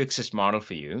can fix this model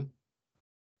for you,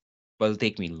 but it'll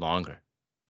take me longer.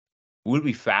 Will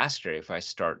be faster if I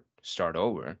start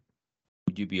over.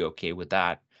 Would you be okay with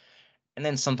that? And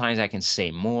then sometimes I can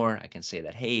say more. I can say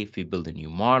that, hey, if we build a new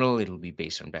model, it'll be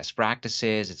based on best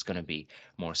practices. It's going to be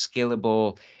more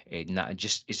scalable. It's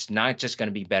not just going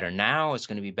to be better now. It's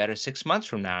going to be better 6 months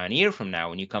from now, and a year from now,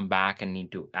 when you come back and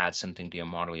need to add something to your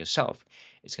model yourself.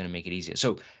 It's going to make it easier.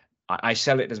 So I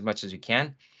sell it as much as you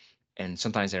can. And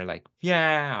sometimes they're like,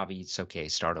 yeah, Avi, it's okay.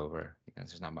 Start over.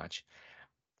 There's not much.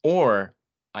 Or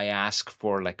I ask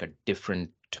for like a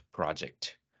different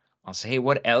project. I'll say, hey,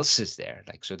 what else is there?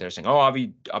 Like, so they're saying, oh,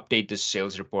 Avi, update this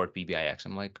sales report, PBIX.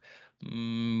 I'm like,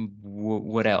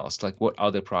 what else? Like, what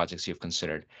other projects you've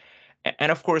considered?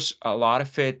 And of course, a lot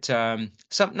of it,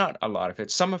 not a lot of it,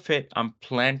 some of it, I'm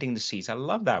planting the seeds. I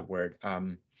love that word.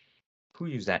 Who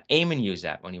used that? Eamon used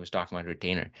that when he was talking about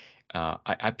retainer.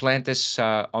 I plant this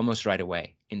almost right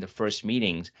away. In the first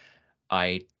meetings,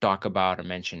 I talk about or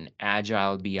mention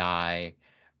Agile BI,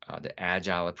 the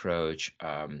Agile approach.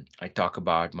 I talk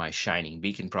about my Shining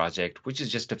Beacon project, which is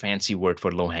just a fancy word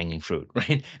for low-hanging fruit,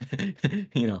 right?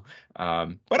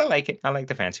 But I like it. I like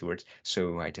the fancy words.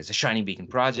 So it's a Shining Beacon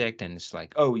project, and it's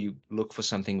like, oh, you look for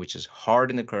something which is hard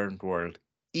in the current world,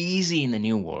 easy in the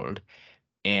new world,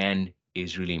 and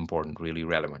is really important, really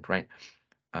relevant, right?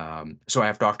 So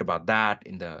I've talked about that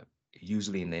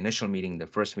usually in the initial meeting, the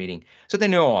first meeting, so they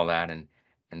know all that, and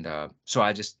so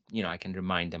I just I can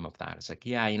remind them of that. It's like,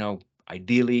 yeah,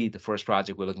 ideally the first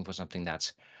project we're looking for something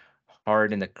that's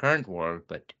hard in the current world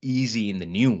but easy in the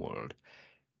new world,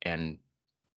 and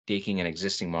taking an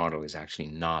existing model is actually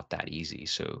not that easy.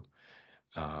 So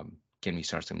can we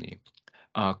start something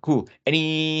new? Cool.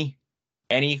 Any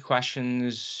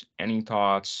questions? Any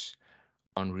thoughts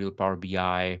on Real Power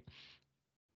BI?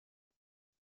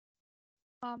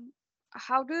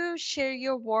 How do you share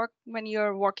your work when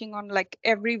you're working on like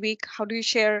every week? How do you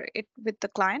share it with the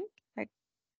client? Like,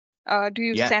 do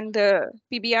you Yeah. send the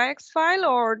PBIX file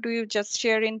or do you just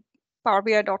share in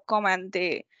powerbi.com and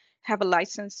they have a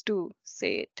license to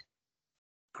say it?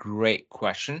 Great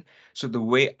question. So the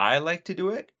way I like to do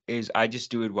it is I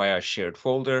just do it via a shared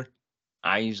folder.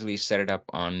 I usually set it up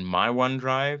on my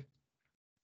OneDrive,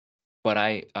 but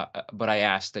I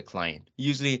ask the client.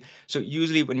 Usually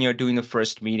when you're doing the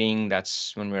first meeting,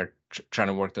 that's when we're trying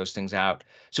to work those things out.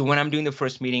 So when I'm doing the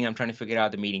first meeting, I'm trying to figure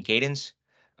out the meeting cadence.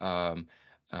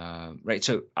 Right.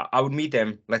 So I would meet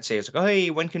them. Let's say it's like, oh, hey,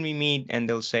 when can we meet? And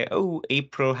they'll say, oh,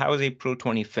 April. How is April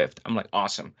 25th? I'm like,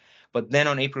 awesome. But then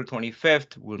on April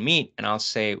 25th, we'll meet, and I'll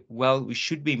say, well, we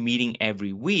should be meeting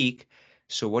every week.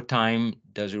 So what time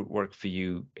does it work for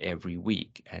you every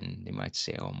week? And they might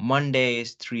say, oh,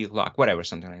 Mondays, 3 o'clock, whatever,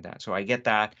 something like that. So I get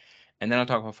that. And then I'll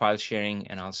talk about file sharing,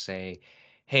 and I'll say,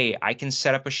 hey, I can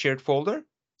set up a shared folder,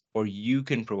 or you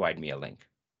can provide me a link.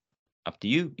 Up to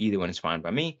you. Either one is fine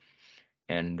by me.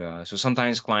 And so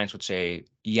sometimes clients would say,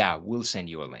 yeah, we'll send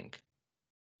you a link.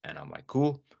 And I'm like,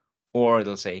 cool. Or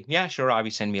they'll say, yeah, sure, Avi,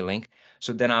 send me a link.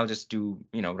 So then I'll just do,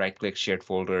 right click, shared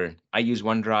folder. I use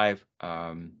OneDrive,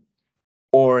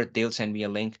 or they'll send me a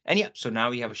link. And yeah, so now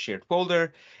we have a shared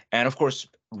folder. And of course,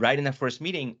 right in the first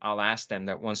meeting, I'll ask them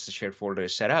that once the shared folder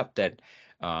is set up, that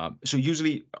so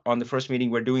usually on the first meeting,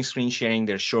 we're doing screen sharing,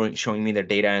 they're showing me their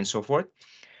data and so forth.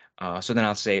 So then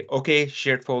I'll say, okay,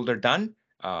 shared folder done.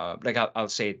 Like I'll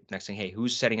say next thing, hey,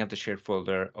 who's setting up the shared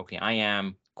folder? Okay, I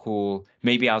am. Cool.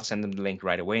 Maybe I'll send them the link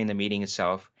right away in the meeting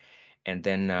itself. And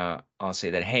then I'll say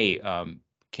that, hey,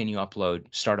 can you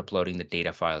start uploading the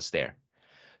data files there?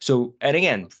 So, and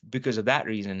again, because of that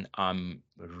reason, I'm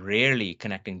rarely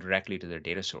connecting directly to their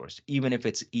data source, even if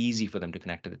it's easy for them to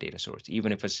connect to the data source,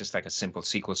 even if it's just like a simple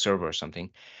SQL server or something,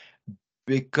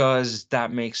 because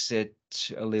that makes it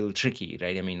a little tricky,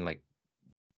 right? I mean, like,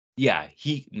 yeah,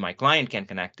 my client can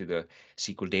connect to the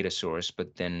SQL data source,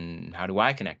 but then how do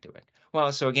I connect to it?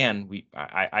 Well, so again,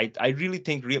 I really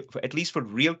think at least for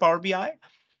real Power BI,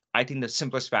 I think the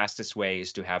simplest, fastest way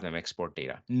is to have them export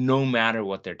data, no matter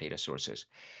what their data source is.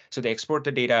 So they export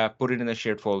the data, put it in the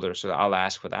shared folder. So I'll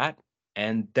ask for that,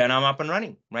 and then I'm up and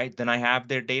running, right? Then I have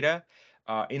their data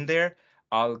in there.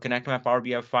 I'll connect my Power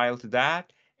BI file to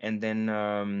that, and then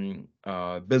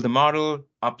build a model,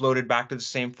 upload it back to the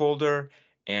same folder,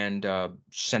 and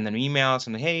send them emails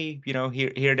and hey,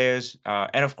 here it is.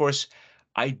 And of course,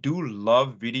 I do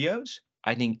love videos.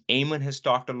 I think Eamon has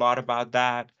talked a lot about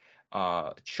that.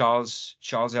 Charles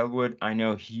Elwood, I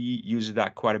know he uses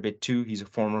that quite a bit too. He's a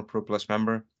former Pro Plus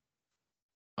member.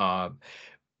 Uh,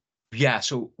 yeah,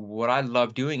 so what I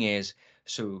love doing is,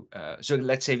 so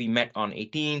let's say we met on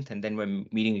 18th and then we're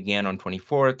meeting again on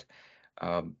 24th.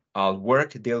 I'll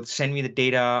work, they'll send me the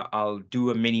data, I'll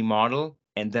do a mini model,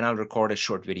 and then I'll record a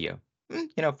short video.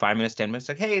 5 minutes, 10 minutes,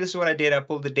 like, hey, this is what I did. I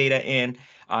pulled the data in,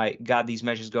 I got these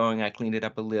measures going, I cleaned it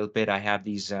up a little bit, I have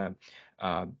these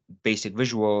basic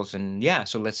visuals, and yeah,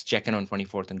 so let's check in on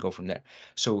 24th and go from there.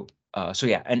 So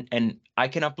yeah, and I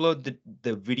can upload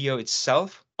the video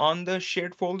itself on the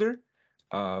shared folder.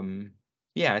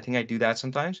 Yeah, I think I do that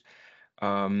sometimes.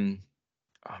 Oh man,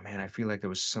 I feel like there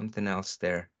was something else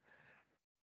there.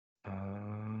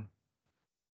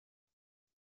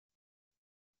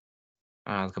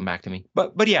 It'll come back to me.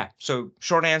 But yeah, so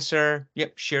short answer,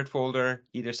 yep, shared folder,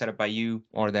 either set up by you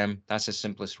or them. That's the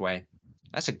simplest way.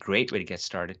 That's a great way to get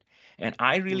started. And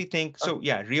I really think so.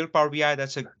 Yeah, real Power BI,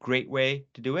 that's a great way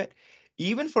to do it.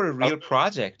 Even for a real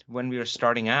project, when we are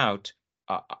starting out,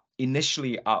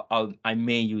 initially, I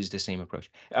may use the same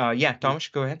approach. Yeah, Thomas,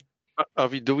 go ahead.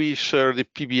 Avi, do we share the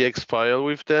PBX file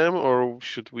with them, or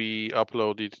should we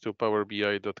upload it to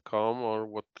powerbi.com, or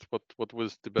what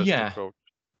was the best approach?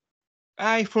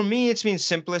 For me, it's been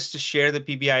simplest to share the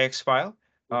PBIX file.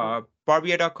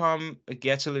 Powerbi.com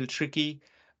gets a little tricky.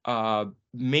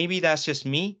 Maybe that's just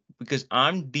me because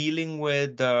I'm dealing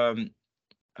with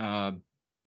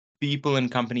people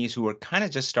and companies who are kind of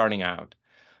just starting out.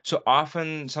 So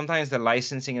sometimes the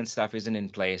licensing and stuff isn't in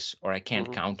place, or I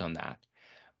can't count on that.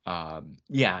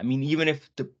 Yeah, I mean, even if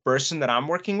the person that I'm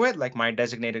working with, like my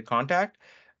designated contact,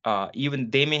 even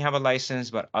they may have a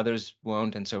license, but others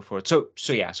won't, and so forth.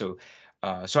 So yeah, so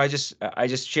I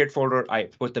just shared folder. I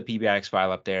put the PBIX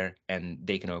file up there, and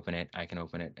they can open it. I can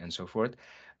open it, and so forth.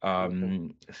 A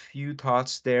few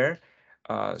thoughts there.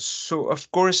 So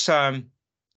of course,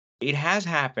 it has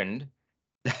happened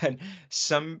that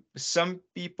some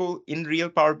people in real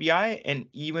Power BI and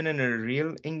even in a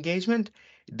real engagement,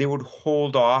 they would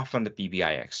hold off on the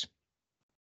PBIX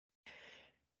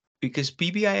because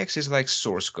PBIX is like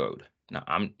source code. Now,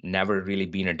 I'm never really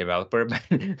been a developer, but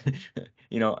I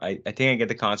think I get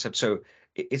the concept. So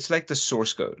it's like the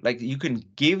source code. Like you can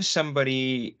give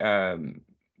somebody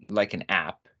like an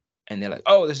app and they're like,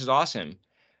 oh, this is awesome.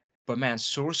 But man,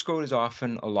 source code is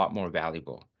often a lot more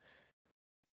valuable.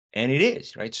 And it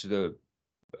is, right?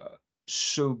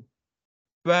 So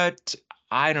but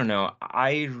I don't know.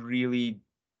 I really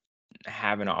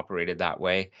haven't operated that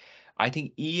way. I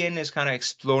think Ian is kind of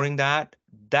exploring that.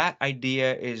 That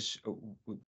idea is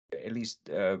at least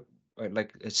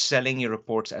like selling your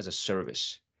reports as a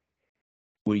service.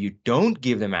 where you don't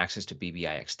give them access to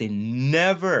PBIX, they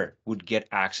never would get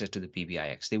access to the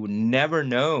PBIX. They would never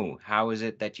know how is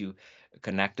it that you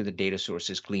connect to the data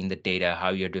sources, clean the data, how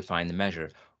you define the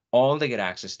measure. All they get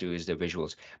access to is the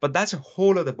visuals. But that's a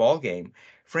whole other ball game.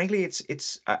 Frankly,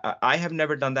 I have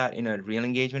never done that in a real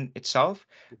engagement itself.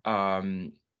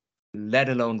 Let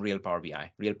alone real Power BI.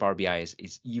 Real Power BI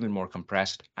is even more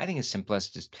compressed. I think it's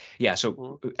simplest. Just yeah.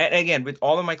 So and again, with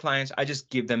all of my clients, I just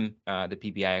give them the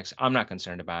PBIX. I'm not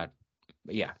concerned about.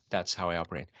 But yeah, that's how I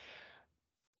operate.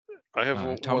 I have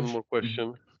one Thomas? more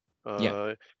question.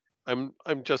 Yeah. I'm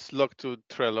just logged to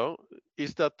Trello.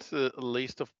 Is that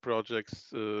list of projects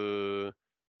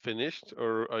finished,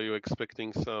 or are you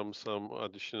expecting some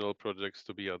additional projects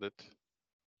to be added?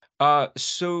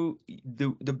 So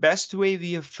the best way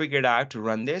we have figured out to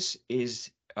run this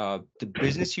is the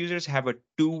business users have a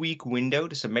 2-week window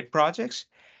to submit projects,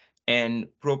 and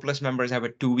Pro Plus members have a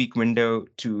 2-week window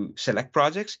to select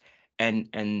projects. And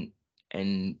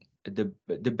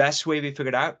the best way we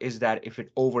figured out is that if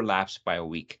it overlaps by a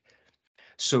week.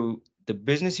 So the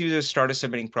business users started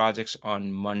submitting projects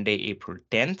on Monday, April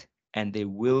 10th, and they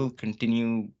will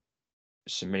continue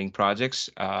submitting projects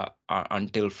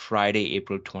until Friday,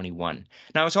 April 21.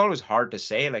 Now it's always hard to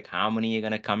say like how many are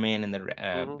going to come in the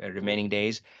remaining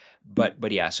days, but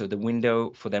yeah. So the window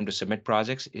for them to submit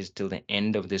projects is till the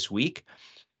end of this week,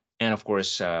 and of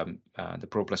course the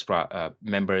Pro Plus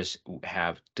members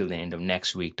have till the end of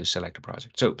next week to select a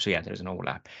project. So yeah, there's an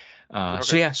overlap.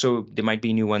 So yeah, so there might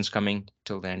be new ones coming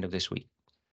till the end of this week.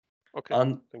 Okay.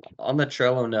 Thank you. On the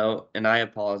Trello note, and I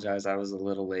apologize, I was a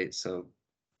little late, so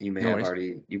you may No have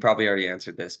worries. you probably already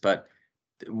answered this, but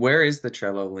where is the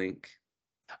Trello link?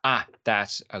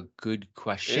 That's a good In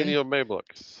question. your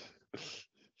mailbox.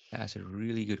 That's a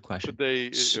really good question. Today,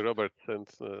 Robert sent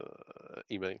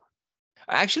email.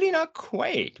 Actually, not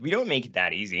quite. We don't make it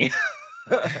that easy.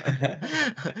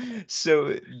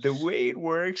 So the way it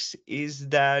works is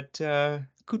that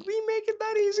could we make it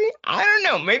that easy? I don't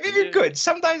know. Maybe we could.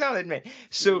 Sometimes I'll admit.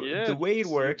 So the way it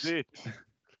works. You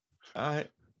did.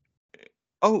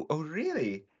 Oh,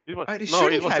 really? It No,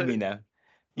 should have had me now.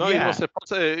 No, Yeah.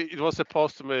 it was a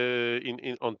post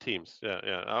in on Teams.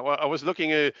 Yeah. I was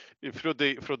looking through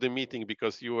the meeting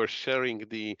because you were sharing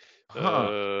the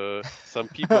some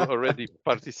people already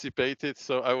participated.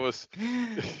 So I was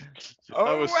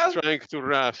I was trying to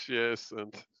rush. Yes,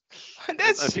 and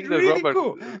that's I think really that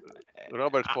cool.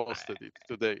 Robert posted it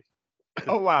today.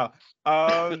 Oh wow.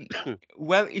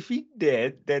 Well, if he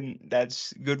did, then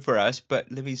that's good for us. But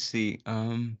let me see.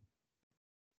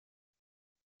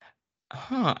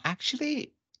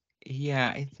 Actually,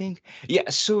 yeah, I think, yeah.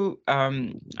 So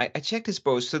I checked his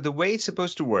post. So the way it's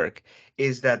supposed to work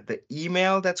is that the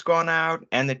email that's gone out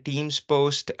and the Teams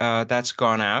post that's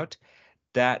gone out,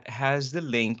 that has the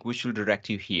link which will direct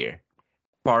you here,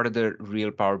 part of the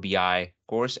Real Power BI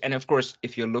course. And of course,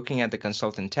 if you're looking at the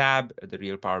consultant tab, the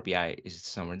Real Power BI is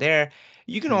somewhere there.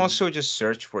 You can also just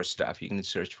search for stuff. You can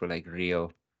search for like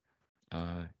real,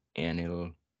 and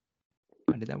it'll,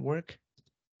 how did that work?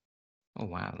 Oh,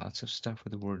 wow. Lots of stuff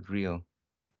with the word real.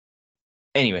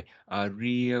 Anyway,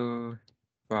 Real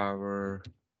Power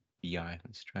BI.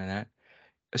 Let's try that.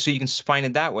 So you can find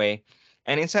it that way.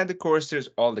 And inside the course, there's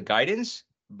all the guidance,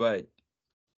 but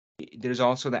there's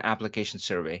also the application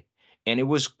survey. And it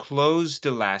was closed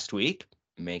the last week.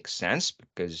 Makes sense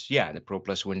because, yeah, the Pro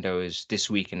Plus window is this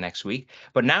week and next week.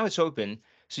 But now it's open.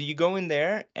 So you go in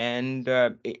there and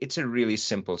it's a really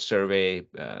simple survey.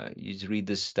 You just read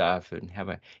this stuff and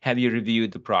have you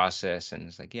reviewed the process? And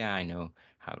it's like, yeah, I know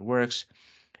how it works.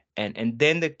 And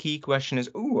then the key question is,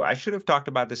 oh, I should have talked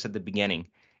about this at the beginning,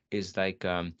 is like,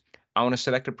 I want to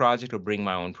select a project or bring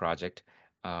my own project.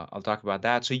 I'll talk about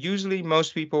that. So usually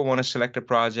most people want to select a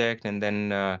project and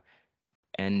then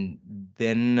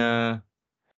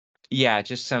yeah,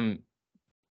 just some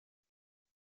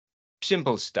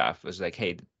simple stuff was like,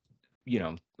 hey,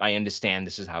 I understand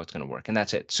this is how it's going to work, and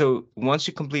that's it. So once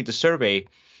you complete the survey,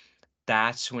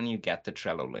 that's when you get the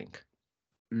Trello link.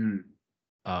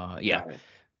 Yeah.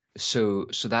 So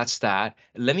that's that.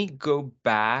 Let me go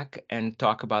back and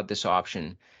talk about this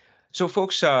option. So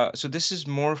folks, so this is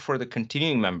more for the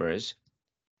continuing members,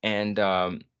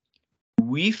 and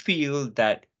we feel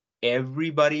that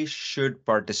everybody should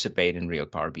participate in Real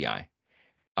Power BI.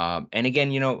 And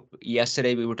again,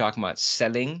 yesterday we were talking about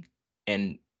selling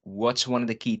and what's one of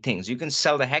the key things. You can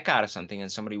sell the heck out of something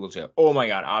and somebody will say, oh my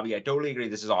God, Avi, I totally agree.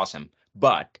 This is awesome.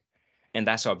 And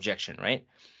that's the objection, right?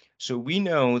 So we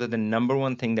know that the number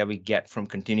one thing that we get from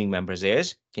continuing members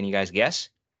is, can you guys guess?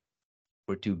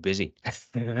 we're too busy.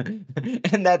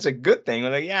 And that's a good thing.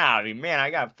 We're like, yeah, I mean, man, I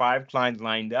got 5 clients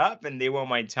lined up and they want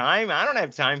my time. I don't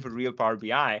have time for real Power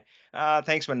BI.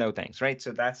 Thanks, but no thanks, right?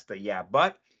 So that's the yeah.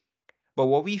 But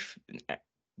what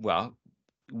well,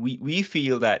 we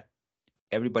feel that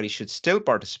everybody should still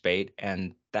participate,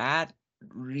 and that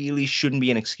really shouldn't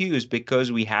be an excuse because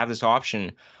we have this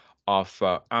option of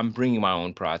I'm bringing my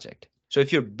own project. So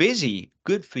if you're busy,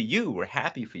 good for you. We're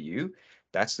happy for you.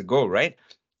 That's the goal, right?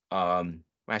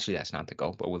 Actually, that's not the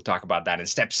goal, but we'll talk about that in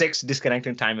step 6,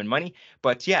 disconnecting time and money.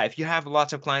 But yeah, if you have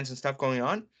lots of clients and stuff going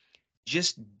on,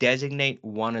 just designate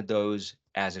one of those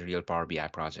as a real Power BI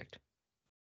project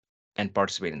and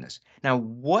participate in this. Now,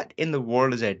 what in the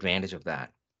world is the advantage of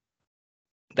that?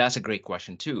 That's a great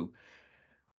question too.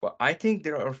 Well, I think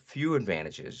there are a few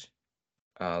advantages.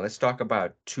 Let's talk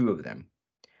about 2 of them.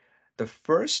 The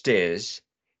first is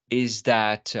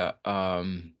that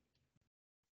man,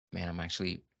 I'm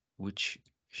actually which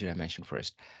should I mention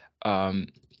first? Um,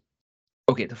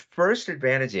 okay, the first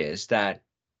advantage is that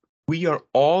we are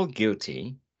all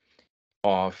guilty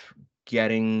of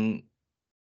getting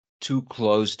too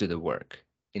close to the work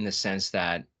in the sense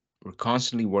that we're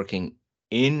constantly working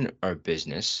in our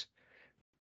business,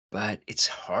 but it's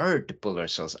hard to pull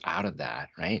ourselves out of that,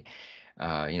 right?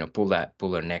 Pull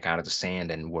our neck out of the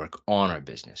sand and work on our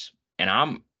business. And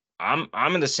I'm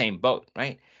in the same boat,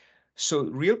 right? So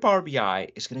real Power BI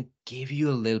is going to give you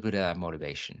a little bit of that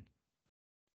motivation.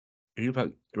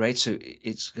 Right? So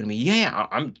it's going to be, yeah,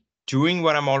 I'm doing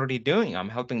what I'm already doing. I'm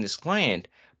helping this client,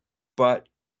 but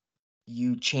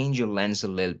you change your lens a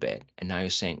little bit. And now you're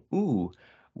saying, ooh,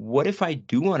 what if I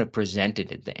do want to present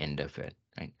it at the end of it?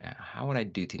 Right? How would I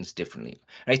do things differently?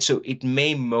 Right? So it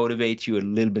may motivate you a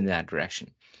little bit in that direction.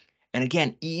 And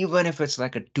again, even if it's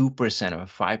like a 2% or a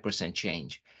 5%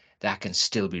 change, that can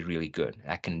still be really good.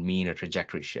 That can mean a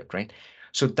trajectory shift, right?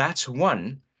 So that's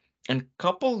one. And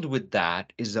coupled with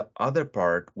that is the other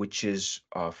part, which is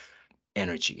of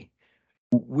energy,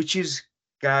 which is,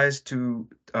 guys, to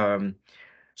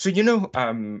so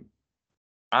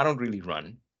I don't really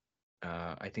run.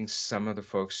 I think some of the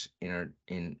folks in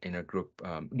our group,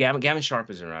 Gavin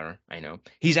Sharp is a runner. I know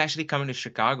he's actually coming to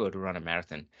Chicago to run a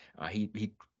marathon.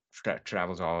 He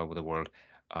travels all over the world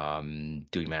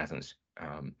doing marathons.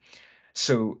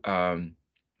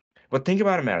 But think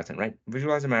about a marathon, right?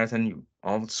 Visualize a marathon. You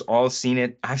all seen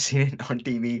it. I've seen it on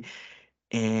TV,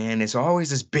 and it's always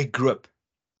this big group,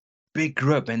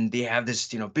 and they have this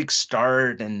big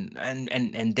start, and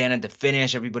then at the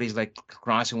finish, everybody's like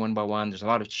crossing one by one. There's a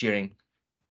lot of cheering.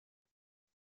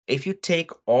 If you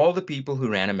take all the people who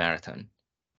ran a marathon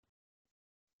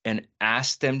and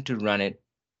ask them to run it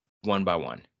one by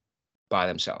one by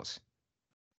themselves,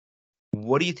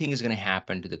 what do you think is going to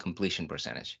happen to the completion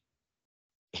percentage?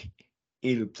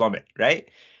 It'll plummet, right?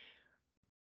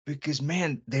 Because,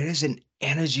 man, there is an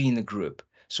energy in the group.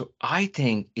 So I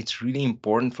think it's really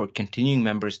important for continuing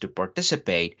members to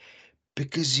participate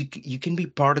because you can be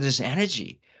part of this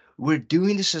energy. We're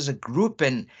doing this as a group,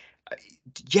 and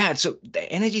yeah, so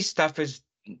the energy stuff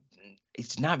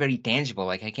it's not very tangible.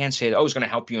 Like I can't say, oh, it's going to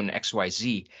help you in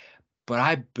XYZ, but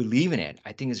I believe in it.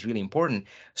 I think it's really important.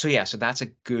 So yeah, so that's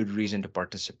a good reason to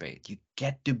participate. You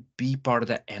get to be part of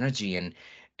that energy and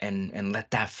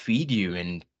let that feed you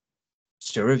and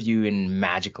serve you in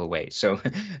magical ways. So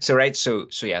so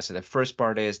yeah, so the first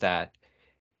part is that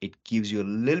it gives you a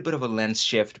little bit of a lens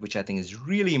shift, which I think is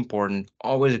really important.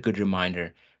 Always a good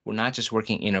reminder. We're not just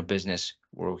working in our business,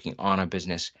 we're working on our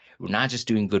business. We're not just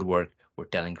doing good work, we're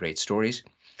telling great stories.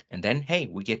 And then, hey,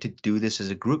 we get to do this as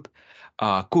a group.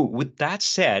 Cool. With that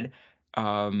said,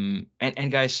 and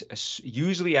guys,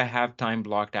 usually I have time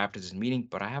blocked after this meeting,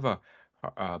 but I have a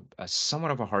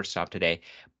somewhat of a hard stop today.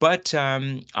 But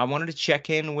I wanted to check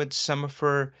in with some of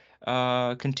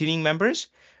our continuing members.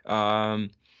 And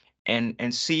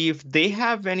see if they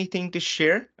have anything to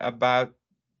share about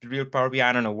Real Power BI.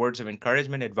 I don't know, words of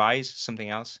encouragement, advice, something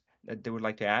else that they would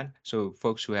like to add. So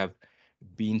folks who have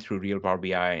been through Real Power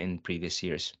BI in previous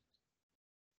years.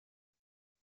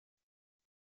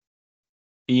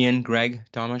 Ian, Greg,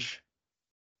 Thomas.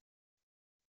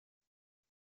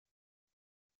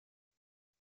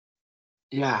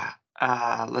 Yeah,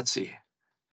 let's see.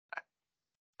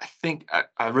 I think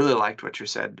I really liked what you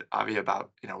said, Avi,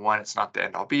 about, one, it's not the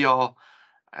end all be all.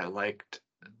 I liked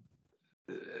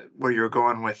where you're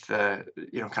going with the,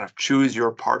 kind of choose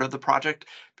your part of the project,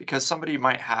 because somebody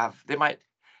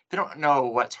they don't know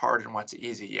what's hard and what's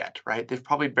easy yet, right? They've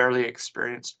probably barely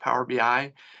experienced Power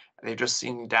BI. They've just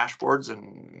seen dashboards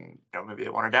and, maybe they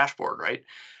want a dashboard, right?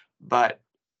 But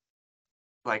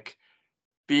like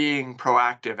being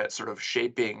proactive at sort of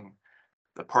shaping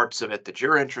the parts of it that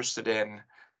you're interested in,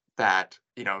 that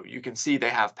you can see they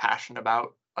have passion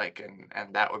about, like,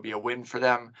 and that would be a win for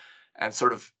them, and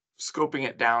sort of scoping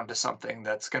it down to something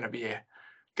that's going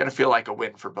to feel like a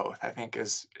win for both, I think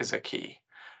is a key,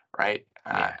 right?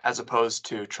 Yeah. As opposed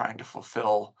to trying to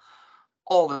fulfill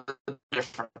all the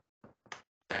different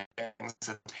things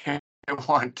that they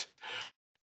want,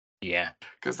 Yeah.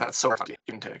 because that's so hard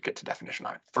even to get to definition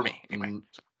on it for me anyway.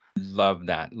 Love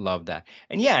that. Love that.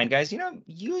 And yeah, and guys,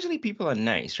 usually people are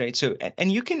nice, right? So,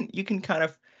 and you can kind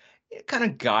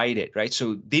of guide it, right?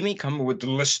 So they may come with a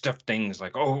list of things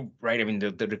like, oh, right, I mean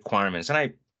the requirements, and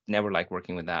I never like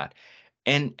working with that.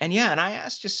 And yeah, and I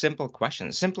ask just simple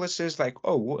questions. Simplest is like,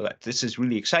 oh, well, this is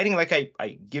really exciting. Like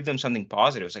I give them something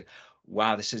positive. It's like,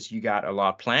 wow, you got a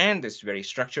lot planned. This is very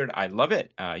structured. I love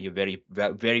it. You're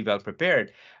very well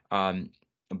prepared. Um,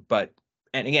 but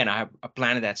and again, I have a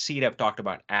plan of that seed. I've talked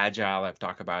about agile. I've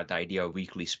talked about the idea of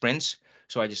weekly sprints.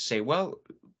 So I just say, well,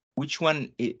 which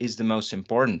one is the most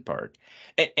important part?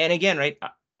 And again, right,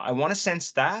 I want to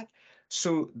sense that.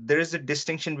 So there's a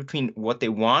distinction between what they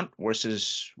want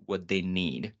versus what they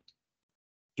need.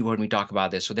 You heard me talk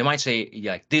about this. So they might say,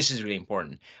 yeah, like, this is really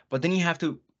important. But then you have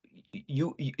to,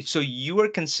 so you are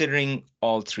considering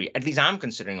all three. At least I'm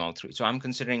considering all three. So I'm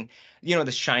considering,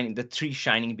 the three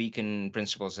shining beacon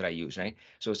principles that I use, right?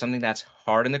 So something that's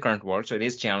hard in the current world. So it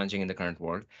is challenging in the current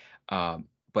world.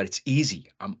 But it's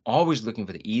easy. I'm always looking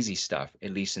for the easy stuff,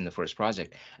 at least in the first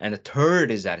project. And the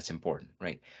third is that it's important,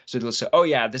 right? So they'll say, oh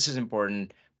yeah, this is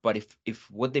important. But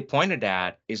if what they pointed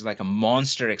at is like a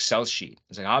monster Excel sheet,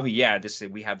 it's like, oh yeah,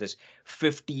 we have this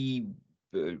 50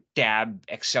 tab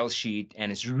Excel sheet,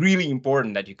 and it's really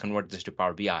important that you convert this to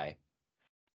Power BI.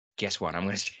 Guess what? I'm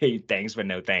going to say thanks, but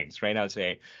no thanks, right? I'll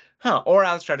say, or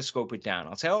I'll try to scope it down.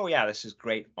 I'll say, oh yeah, this is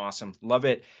great, awesome, love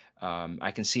it.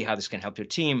 I can see how this can help your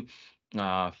team.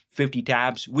 50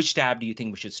 tabs. Which tab do you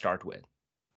think we should start with?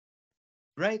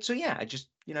 Right. So yeah, I just,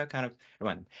 kind of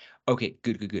remind them. Okay,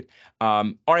 good.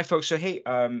 All right, folks. So hey,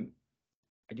 I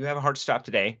do have a hard stop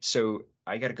today, so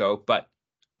I gotta go, but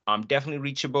I'm definitely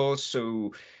reachable.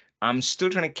 So I'm still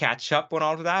trying to catch up on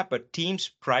all of that, but Teams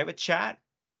private chat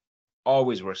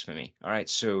always works for me. All right.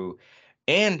 So,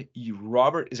 and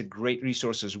Robert is a great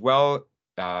resource as well.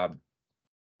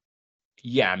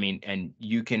 Yeah, I mean, and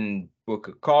you can book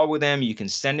a call with him. You can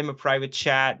send him a private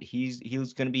chat. He's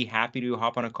going to be happy to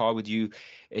hop on a call with you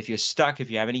if you're stuck, if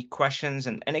you have any questions.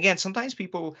 And again, sometimes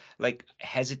people like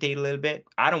hesitate a little bit.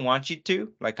 I don't want you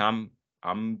to. Like I'm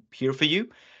here for you.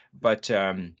 But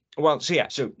well, so yeah,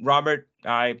 so Robert,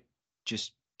 I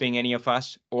just ping any of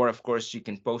us, or of course you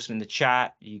can post it in the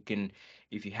chat. You can,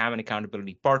 if you have an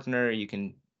accountability partner, you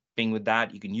can ping with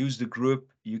that. You can use the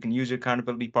group. You can use your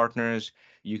accountability partners.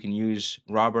 You can use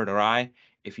Robert or I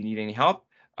if you need any help.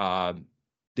 There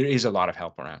is a lot of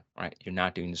help around. All right. You're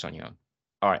not doing this on your own.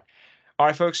 All right. All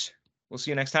right, folks. We'll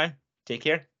see you next time. Take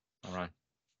care. All right.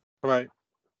 Bye.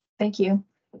 Thank you.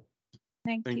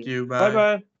 Thank Thank you. you. Bye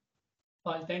bye.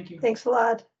 Bye. Thank you. Thanks a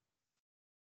lot.